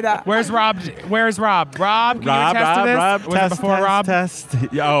up. God. Where's Rob? Where's Rob? Rob, can you attest to this? Was test, it before test, Rob? Test.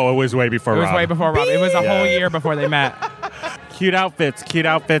 Oh, it was way before It was Rob. way before Rob. It was a whole Yeah. year before they met. Cute outfits.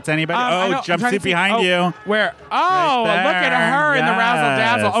 Anybody? I know. I'm trying to Jumpsuit see- behind oh, you. Where? Oh, Right look at there. her in the razzle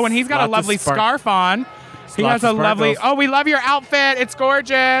dazzle. Yes. Oh, and he's got Lots a of lovely spark- scarf on. He Lots has a of lovely. sparkles. Oh, we love your outfit. It's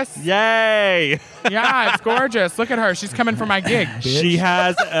gorgeous. Yay! Yeah, it's gorgeous. Look at her. She's coming for my gig. She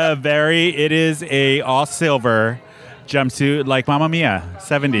has it is a all silver jumpsuit like Mamma Mia,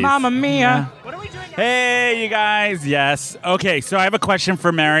 70s. Mamma Mia. Yeah. Hey, you guys. Yes. Okay, so I have a question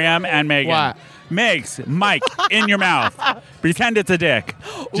for Miriam and Megan. What? Megs, Mike, in your mouth. Pretend it's a dick.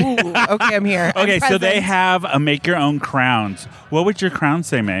 Ooh, okay, I'm here. I'm Okay, so they present. have a make your own crowns. What would your crown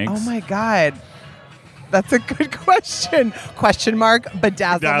say, Megs? Oh my God. That's a good question. Question mark,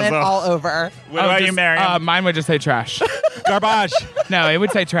 bedazzlement Bedazzle. all over. What about you, Miriam? Mine would just say trash. Garbage. No, it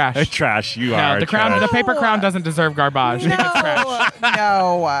would say trash. Trash. You No, are. the crown, trash. the paper crown doesn't deserve garbage. It gets trash.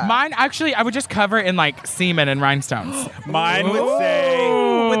 No. Mine, actually, I would just cover it in like semen and rhinestones. Mine would say.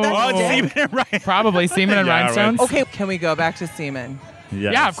 Would that Oh, stick? semen, right? Probably semen and Yeah, right. rhinestones. Okay, can we go back to semen?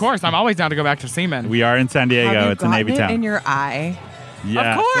 Yes. Yeah, of course. I'm always down to go back to semen. We are in San Diego. Have you It's a Navy gotten it town. in your eye?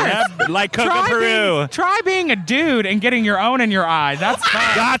 Yeah. Of course. Yep, like Coca Peru. Try being a dude and getting your own in your eye. That's fun.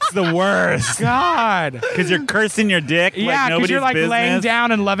 That's the worst. God. Because you're cursing your dick Yeah, like because nobody's you're like business. laying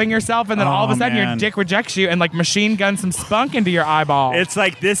down and loving yourself, and then all of a Oh, sudden your man. dick rejects you and like machine guns some spunk into your eyeball. It's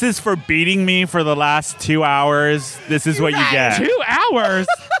like, this is for beating me for the last 2 hours. This is what you get. 2 hours.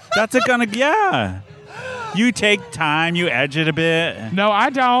 That's yeah. You take time, you edge it a bit. No, I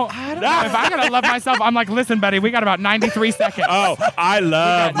don't. I don't No, know. if I gotta love myself, I'm like, listen, buddy, we got about 93 seconds. Oh, I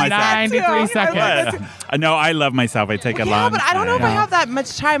love myself. 93 too. seconds. No, I love myself. I take a Yeah, long but I don't know if I time. have that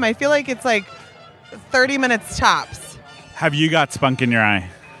much time. I feel like it's like 30 minutes tops. Have you got spunk in your eye?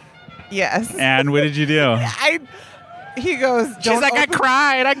 Yes. And what did you do? He goes, She's don't like, I open-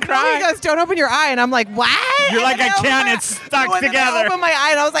 cried. I No, cried. he goes, don't open your eye. And I'm like, what? You're And like, then I opened can't. my- It's stuck No, and then together. I opened my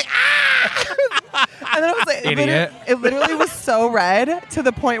eye and I was like, ah! And then I was like, Idiot. It literally was so red to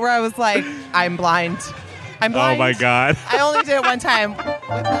the point where I was like, I'm blind. I'm Oh blind. my God. I only did it one time.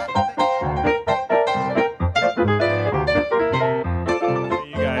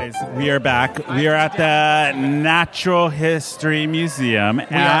 You guys, we are back. We are at the Natural History Museum We are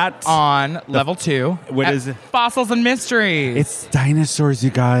at on level 2. What at is it? Fossils and Mysteries. It's dinosaurs, you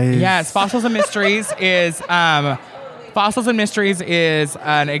guys. Yes, Fossils and Mysteries is Fossils and Mysteries is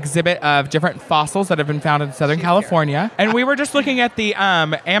an exhibit of different fossils that have been found in Southern California. And we were just looking at the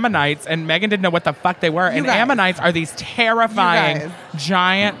ammonites, and Megan didn't know what the fuck they were. And guys. ammonites are these terrifying, You guys.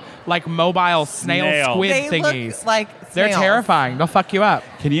 giant, like mobile snail squid They thingies. look like They're snails. terrifying. They'll fuck you up.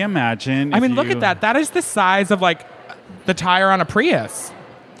 Can you imagine? I if mean, look you- at that. That is the size of like the tire on a Prius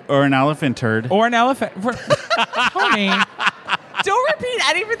Or an elephant turd. or an elephant. Honey. Don't repeat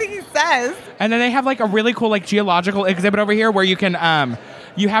anything he says. And then they have like a really cool like geological exhibit over here where you can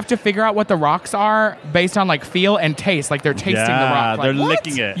you have to figure out what the rocks are based on like feel and taste. Like they're tasting the Yeah, rock. Like, they're what?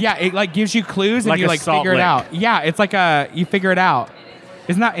 licking it. Yeah, it like gives you clues and Like you a like salt figure it lick. out. Yeah, it's like you figure it out.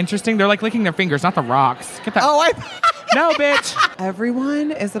 Isn't that interesting? They're like licking their fingers, not the rocks. Get that. Oh, I. No, bitch.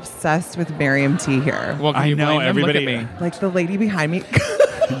 Everyone is obsessed with Miriam T here. Well, can I you know, blame them? everybody- Look at me. Like the lady behind me.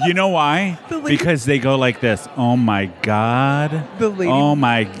 You know why? The lady- Because they go like this. Oh my God. The lady- Oh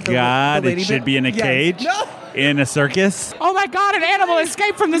my the God. lady It should be in a yes. cage. No. In a circus. Oh my God! An animal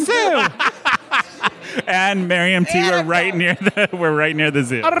escaped from the zoo. And Miriam T. We're Animal. right near the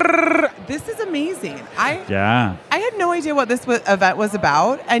zoo. This is amazing. I Yeah. had no idea what this event was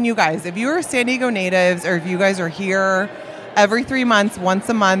about. And you guys, if you are San Diego natives or if you guys are here every 3 months, once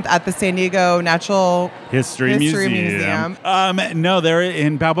a month at the San Diego Natural History Museum. No, they're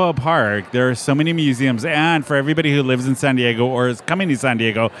in Balboa Park. There are so many museums. And for everybody who lives in San Diego or is coming to San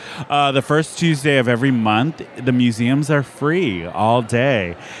Diego, the first Tuesday of every month, the museums are free all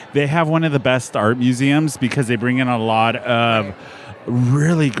day. They have one of the best art museums because they bring in a lot of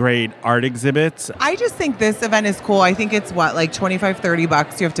really great art exhibits. I just think this event is cool. I think it's what, like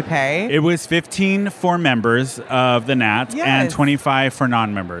 $25-$30 you have to pay. It was 15 for members of the Nat Yes. and 25 for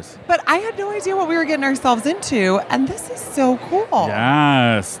non-members. But I had no idea what we were getting ourselves into, and this is so cool.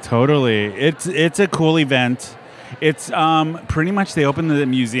 Yes, totally. It's a cool event. It's pretty much they open the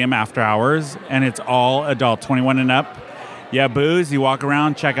museum after hours, and it's all adult, 21 and up. Yeah, booze. You walk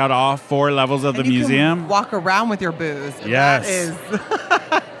around, check out all 4 levels of the And you museum. can walk around with your booze. Yes.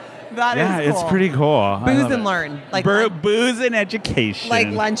 That is cool. It's pretty cool. I Booze love and it. learn. Like Booze and education. like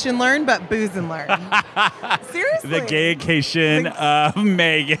lunch and learn, but booze and learn. Seriously. The gaycation of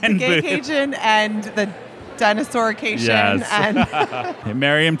Megan. The Booth. gaycation and the dinosaurication. Yes. And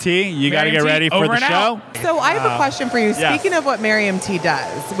Miriam T, you got to get Miriam T, ready for over the and show. out. so I have a question for you. yes. Speaking of what Miriam T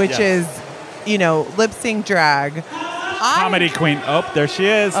does, which Yes. is, lip sync drag. Comedy queen. Oh, there she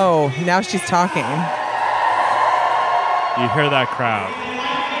is. Oh, now she's talking. You hear that crowd.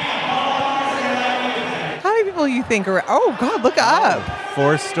 How many people you think are? Oh God, look up.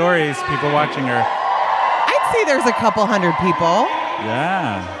 4 stories, people watching her. I'd say there's a couple hundred people.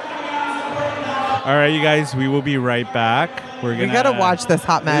 Yeah. All right, you guys, we will be right back. We're We gonna gotta watch this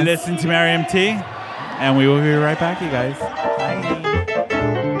hot mess. listen to Miriam T, and we will be right back, you guys. Bye.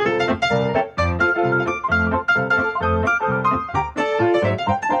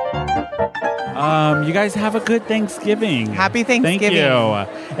 You guys have a good Thanksgiving. Happy Thanksgiving. Thank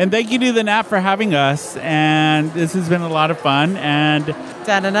you. And thank you to the Nat for having us. And this has been a lot of fun. And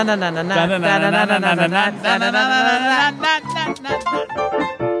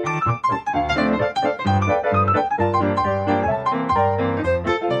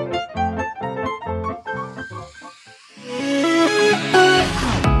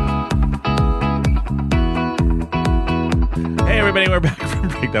hey, everybody, we're back from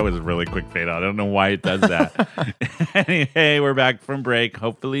break. That was a really quick fade out. I don't know why it does that. Anyway, we're back from break.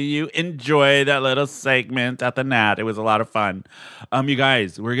 Hopefully you enjoyed that little segment at the Nat. It was a lot of fun. You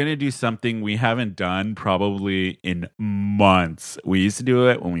guys, we're going to do something we haven't done probably in months. We used to do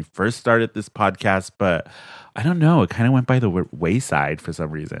it when we first started this podcast, but I don't know. It kind of went by the wayside for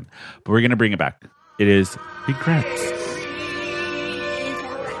some reason. But we're going to bring it back. It is regrets.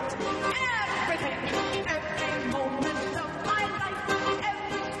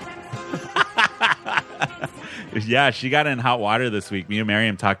 Yeah, she got in hot water this week. Me and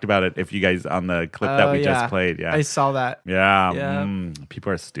Miriam talked about it. If you guys on the clip that we just played, yeah, I saw that. yeah, Yeah.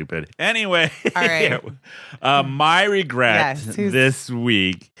 People are stupid. Anyway, All right. my regret Yes, this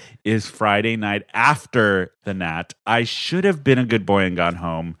week is Friday night after the Nat. I should have been a good boy and gone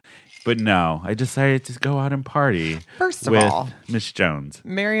home, but no, I decided to go out and party. First of with all, Miss Jones.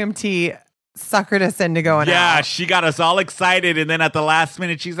 Miriam T suckered us into going Yeah, out. she got us all excited, and then at the last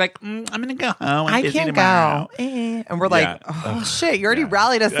minute, she's like, "I'm gonna go home. I'm I busy can't tomorrow." go. And we're like, Yeah. oh, shit, you already Yeah.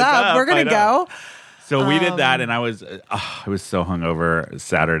 rallied us It's up. up, We're going I to know. go. So we did that, and I was so hungover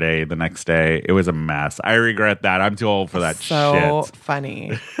the next day. It was a mess. I regret that. I'm too old for that So shit.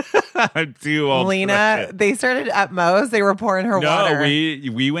 funny. I'm too old for Lena, that shit. they started at Moe's. They were pouring her water. No,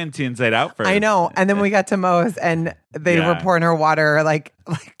 we went to Inside Out first. I know. And then we got to Moe's and they Yeah. were pouring her water like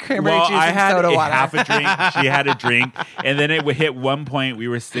cranberry Well, juice I and had soda water. half a drink. She had a drink, and then it hit one point. We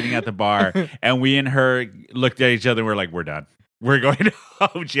were sitting at the bar, and we and her looked at each other. and We're like, "We're done. We're going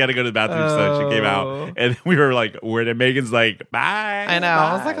home." She had to go to the bathroom, so she came out, and we were like, "Where?" And Megan's like, "Bye." I know.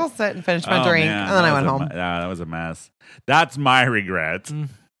 I was bye." like, I'll sit and finish my Oh, drink. man, And then I that went was home. Yeah, that was a mess. That's my regret.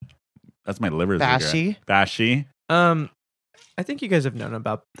 That's my liver's Bashy. regret. Bashy. I think you guys have known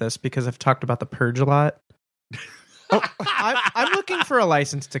about this because I've talked about the purge a lot. I'm looking for a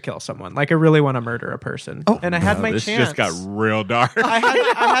license to kill someone. Like I really want to murder a person. Oh. And I had Oh, my this chance. just got real dark. I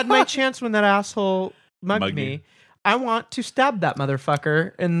had my chance when that asshole mugged Mugged me. you. I want to stab that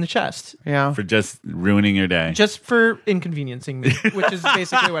motherfucker in the chest Yeah. For just ruining your day. just for inconveniencing me, which is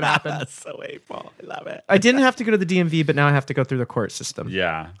basically what happened. That's so hateful. I love it. I didn't have to go to the DMV, but now I have to go through the court system.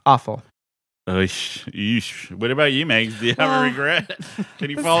 Yeah. Awful. Yeesh. What about you, Meg? Do you have a regret? Can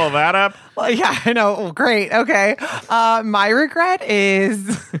you follow that up? Well, yeah, I know. Oh, great. Okay. My regret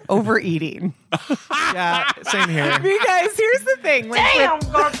is overeating. Yeah, same here. Because here's the thing. Like, Damn,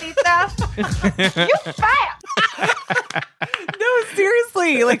 gordita. You fat. no,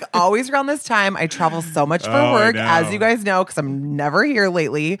 seriously. Like always around this time, I travel so much for Oh, I work, know. as you guys know, because I'm never here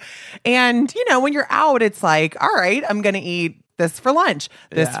lately. And, when you're out, it's like, all right, I'm going to eat this for lunch,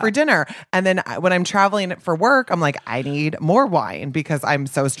 this Yeah. for dinner. And then when I'm traveling for work, I'm like, I need more wine because I'm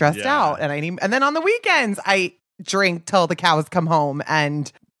so stressed Yeah. out. And then on the weekends, I drink till the cows come home.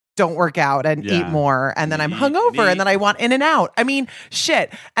 And don't work out and Yeah. eat more. And then I'm Eat, hungover eat. and then I want In and Out. I mean,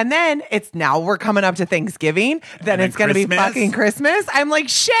 shit. And then we're coming up to Thanksgiving. Then then it's going to be Christmas. fucking Christmas. I'm like,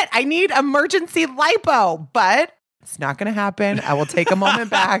 shit, I need emergency lipo. But it's not going to happen. I will take a moment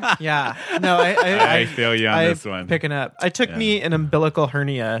back. Yeah. No, I feel you on I'm this one. Picking up. It took me an umbilical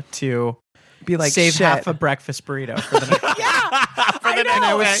hernia to Be like, save shit. half a breakfast burrito for the next. Yeah. I know. And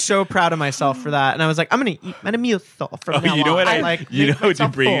I was so proud of myself for that. And I was like, I'm going to eat Metamucil from now You know on. what? I like you know make what you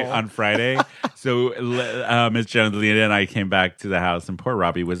myself bring full. on Friday? So Miss Jonathan and I came back to the house, and poor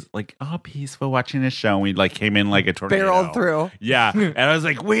Robbie was like, "Oh, peaceful, watching a show." And we like came in like a tornado, Barreled through. Yeah, and I was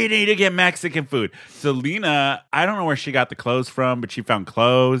like, "We need to get Mexican food." So Lena, I don't know where she got the clothes from, but she found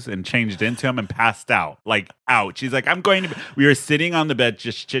clothes and changed into them and passed out, like out. She's like, "I'm going to." We were sitting on the bed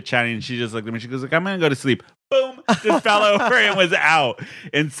just chit chatting, and she just looked at me. She goes like, "I'm going to go to sleep." Boom, just fell over and was out.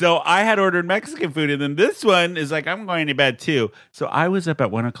 And so I had ordered Mexican food, and then this one is like, I'm going to bed too. So I was up at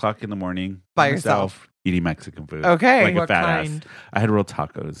 1 o'clock in the morning By myself, yourself. eating Mexican food. Okay. Like a What fat kind? ass. I had rolled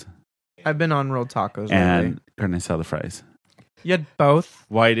tacos I've been on rolled tacos lately. and carne asada fries. You had both?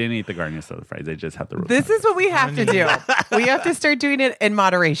 Well, I didn't eat the carne asada fries. I just had the rolled This tacos. is what we have to do. We have to start doing it in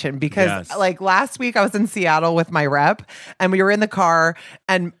moderation because, Yes. like last week, I was in Seattle with my rep, and we were in the car,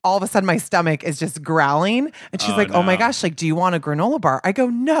 and all of a sudden, my stomach is just growling, and she's Oh, like, "Oh my no. gosh, like, do you want a granola bar?" I go,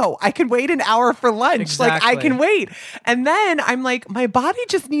 "No, I can wait an hour for lunch. Like, I Exactly. can wait." And then I'm like, "My body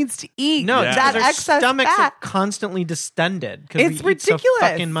just needs to eat No, Yeah. that their excess stomachs fat." are constantly distended. 'cause It's we eat so ridiculous.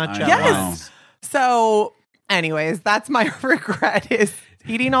 fucking much I of know. it. Yes. So, anyways, that's my regret is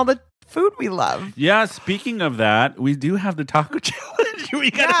eating all the food we love. Yeah, speaking of that, we do have the taco challenge. We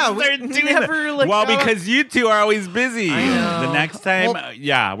gotta Yeah, we start doing never, that. like, well, go- because you two are always busy. I know. The next time, Well-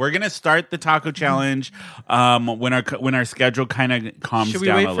 yeah, we're gonna start the taco challenge when our schedule kind of calms Should we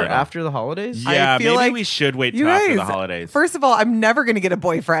down wait a for little. after the holidays? Yeah, I feel maybe like we should wait You till after the guys, holidays. First of all, I'm never going to get a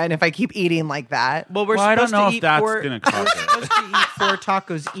boyfriend if I keep eating like that. Well, we're Well, I don't supposed know to if eat that's four. gonna cause We're it. supposed to eat 4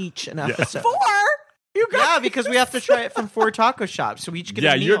 tacos each an episode. 4? You guys. Yeah, because we have to try it from 4 taco shops, so we each get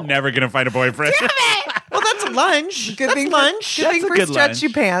Yeah, a meal. you're never gonna find a boyfriend. Well, that's lunch. Good That's thing lunch. For, good thing That's a for good stretchy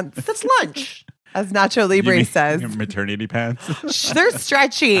lunch. pants, That's lunch. as Nacho You Libre mean says. your maternity pants. They're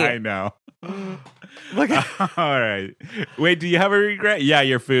stretchy. I know. Look, All right. Wait, do you have a regret? Yeah,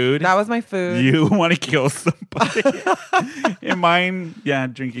 your food. that was my food. You want to kill somebody. In mine, yeah,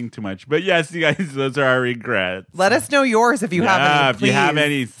 drinking too much. But yes, you guys, those are our regrets. Let us know yours if you have any. if you have please.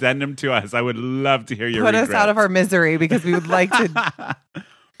 any, send them to us. I would love to hear your Put regrets. us out of our misery because we would like to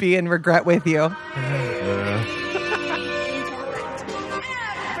be in regret with you.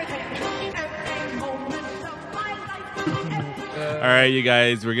 All right, you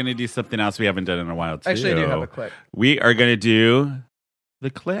guys, we're going to do something else we haven't done in a while, too. Actually, I do have a click. We are going to do the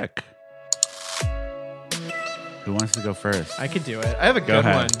click. Who wants to go first? I could do it. I have a Go good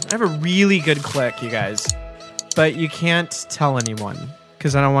ahead. one. I have a really good click, you guys. But you can't tell anyone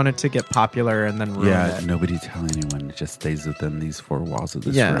because I don't want it to get popular and then ruin Yeah, it. nobody tell anyone. It just stays within these 4 walls of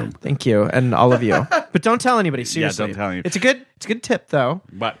this Yeah, room. thank you, and all of you. But don't tell anybody. Seriously, don't tell anybody. It's a good tip though.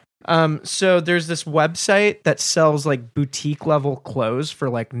 But So there's this website that sells like boutique level clothes for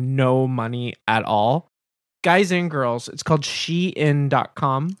like no money at all. Guys and girls. It's called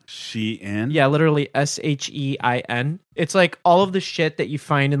Shein.com. Shein? Yeah, literally SHEIN. It's like all of the shit that you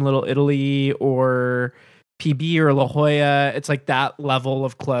find in Little Italy or PB or La Jolla. It's like that level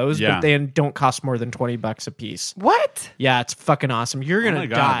of clothes, Yeah. but they don't cost more than $20 a piece. What? Yeah, it's fucking awesome. You're Oh gonna my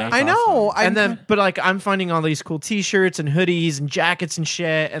God, die. that's I know. awesome. And then, but like, I'm finding all these cool T-shirts and hoodies and jackets and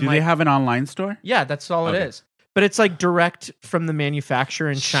shit. And Do like, they have an online store? yeah, that's all Okay. it is. But it's like direct from the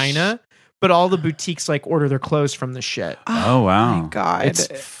manufacturer in China. But all the boutiques like order their clothes from the shit. Oh, wow. my God. It's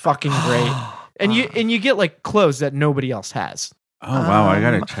fucking great. And you get like clothes that nobody else has. Oh, wow. I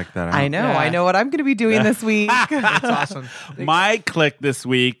got to check that out. I know. Yeah. I know what I'm going to be doing this week. That's awesome. My click this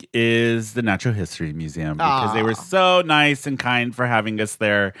week is the Natural History Museum because they were Aw. so nice and kind for having us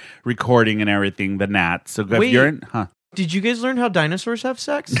there recording and everything, the Nat. So if Wait. you're in, Did you guys learn how dinosaurs have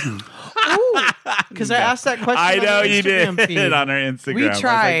sex? Because I asked that question. I on know the you Instagram did feed. on our Instagram. We I was like,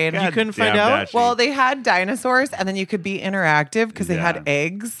 tried. "God You couldn't find damn, out? Dashi." Well, they had dinosaurs, and then you could be interactive because they Yeah. had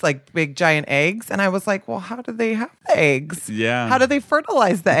eggs, like big giant eggs. And I was like, well, how do they have the eggs? Yeah. How do they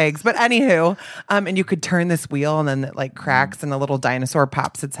fertilize the eggs? But anywho, and you could turn this wheel, and then it like cracks, and a little dinosaur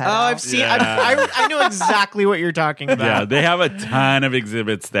pops its head Oh, out. I've seen. Yeah. I know exactly what you're talking about. Yeah, they have a ton of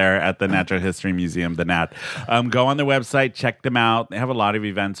exhibits there at the Natural History Museum, the Nat. Go on their website, check them out. They have a lot of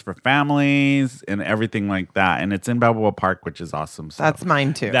events for families and everything like that. And it's in Balboa Park, which is awesome. So That's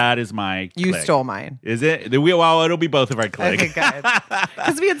mine too. that is my You click. stole mine. Is it? Well, it'll be both of our clicks. Okay, good.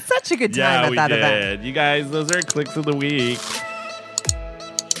 Because we had such a good time Yeah, at we that did. event. You guys, those are clicks of the week.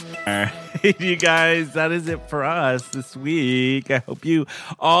 All right, you guys, that is it for us this week. I hope you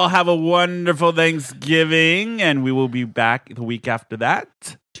all have a wonderful Thanksgiving, and we will be back the week after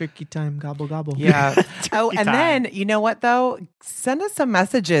that. Turkey time, gobble gobble. Yeah. Oh, and time. then you know what though? Send us some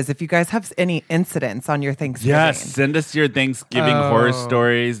messages if you guys have any incidents on your Thanksgiving. Yes, send us your Thanksgiving horror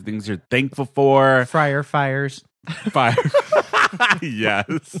stories, things you're thankful for. Fryer fires. Fire.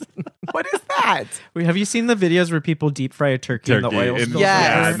 Yes. What is that? Wait, have you seen the videos where people deep fry a turkey and the oil and- spills Yes.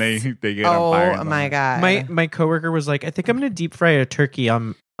 Yeah, everywhere? and they get on fire. Oh my god. My coworker was like, I think I'm gonna deep fry a turkey at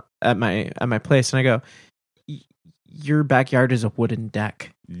my place, and I go, your backyard is a wooden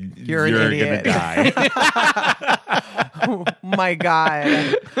deck. You're an idiot. gonna die. Oh my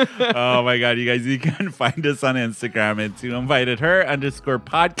god. Oh my god, you guys, you can find us on Instagram. It's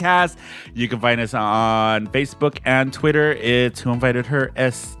whoinvitedher_podcast. You can find us on Facebook and Twitter. It's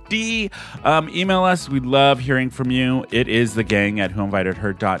whoinvitedher_SD. Email us. We love hearing from you. It is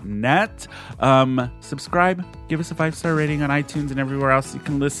thegang@whoinvitedher.net. Subscribe, give us a 5-star rating on iTunes and everywhere else you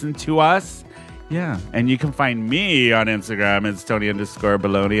can listen to us. Yeah, and you can find me on Instagram. It's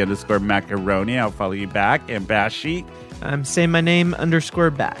Tony_Baloney_macaroni. I'll follow you back. And Bashi. Say my name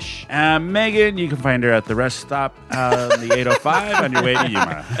 _bash. Megan, you can find her at the rest stop on the 805 on your way to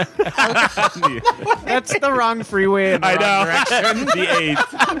Yuma. That's the wrong freeway. In the I wrong know. direction. The 8.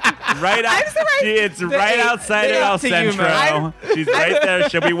 Right out, it's right 8, outside the of El 8 to Yuma. Centro. She's right there.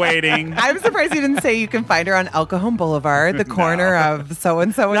 She'll be waiting. I'm surprised you didn't say you can find her on El Cajon Boulevard, the corner of so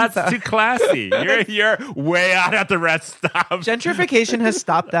and so and That's so. too classy. You're way out at the rest stop. Gentrification has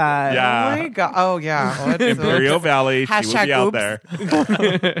stopped that. Yeah. Oh my god! Oh yeah, oh, it's- Imperial Valley. She will Hashtag be out oops. there.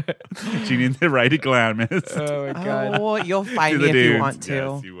 She needs the right Glamis. Oh my god. Oh, you'll find To me the if you dudes. want to.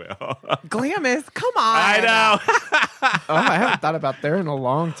 Yes, you will. Glamis, come on! I know. Oh, I haven't thought about there in a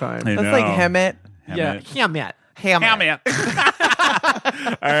long time. I That's know. like Hemet. Yeah, Hamlet. Hamlet.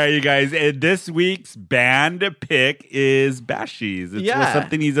 All right, you guys. This week's band pick is Bashies. It's Yeah.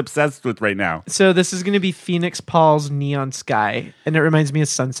 something he's obsessed with right now. So this is going to be Phoenix Paul's Neon Sky, and it reminds me of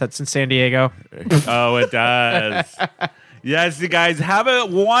sunsets in San Diego. Oh, it does. Yes, you guys. Have a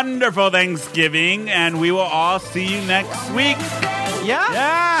wonderful Thanksgiving, and we will all see you next week. Yeah.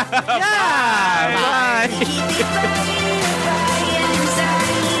 Yeah. Yeah. Bye. Keep it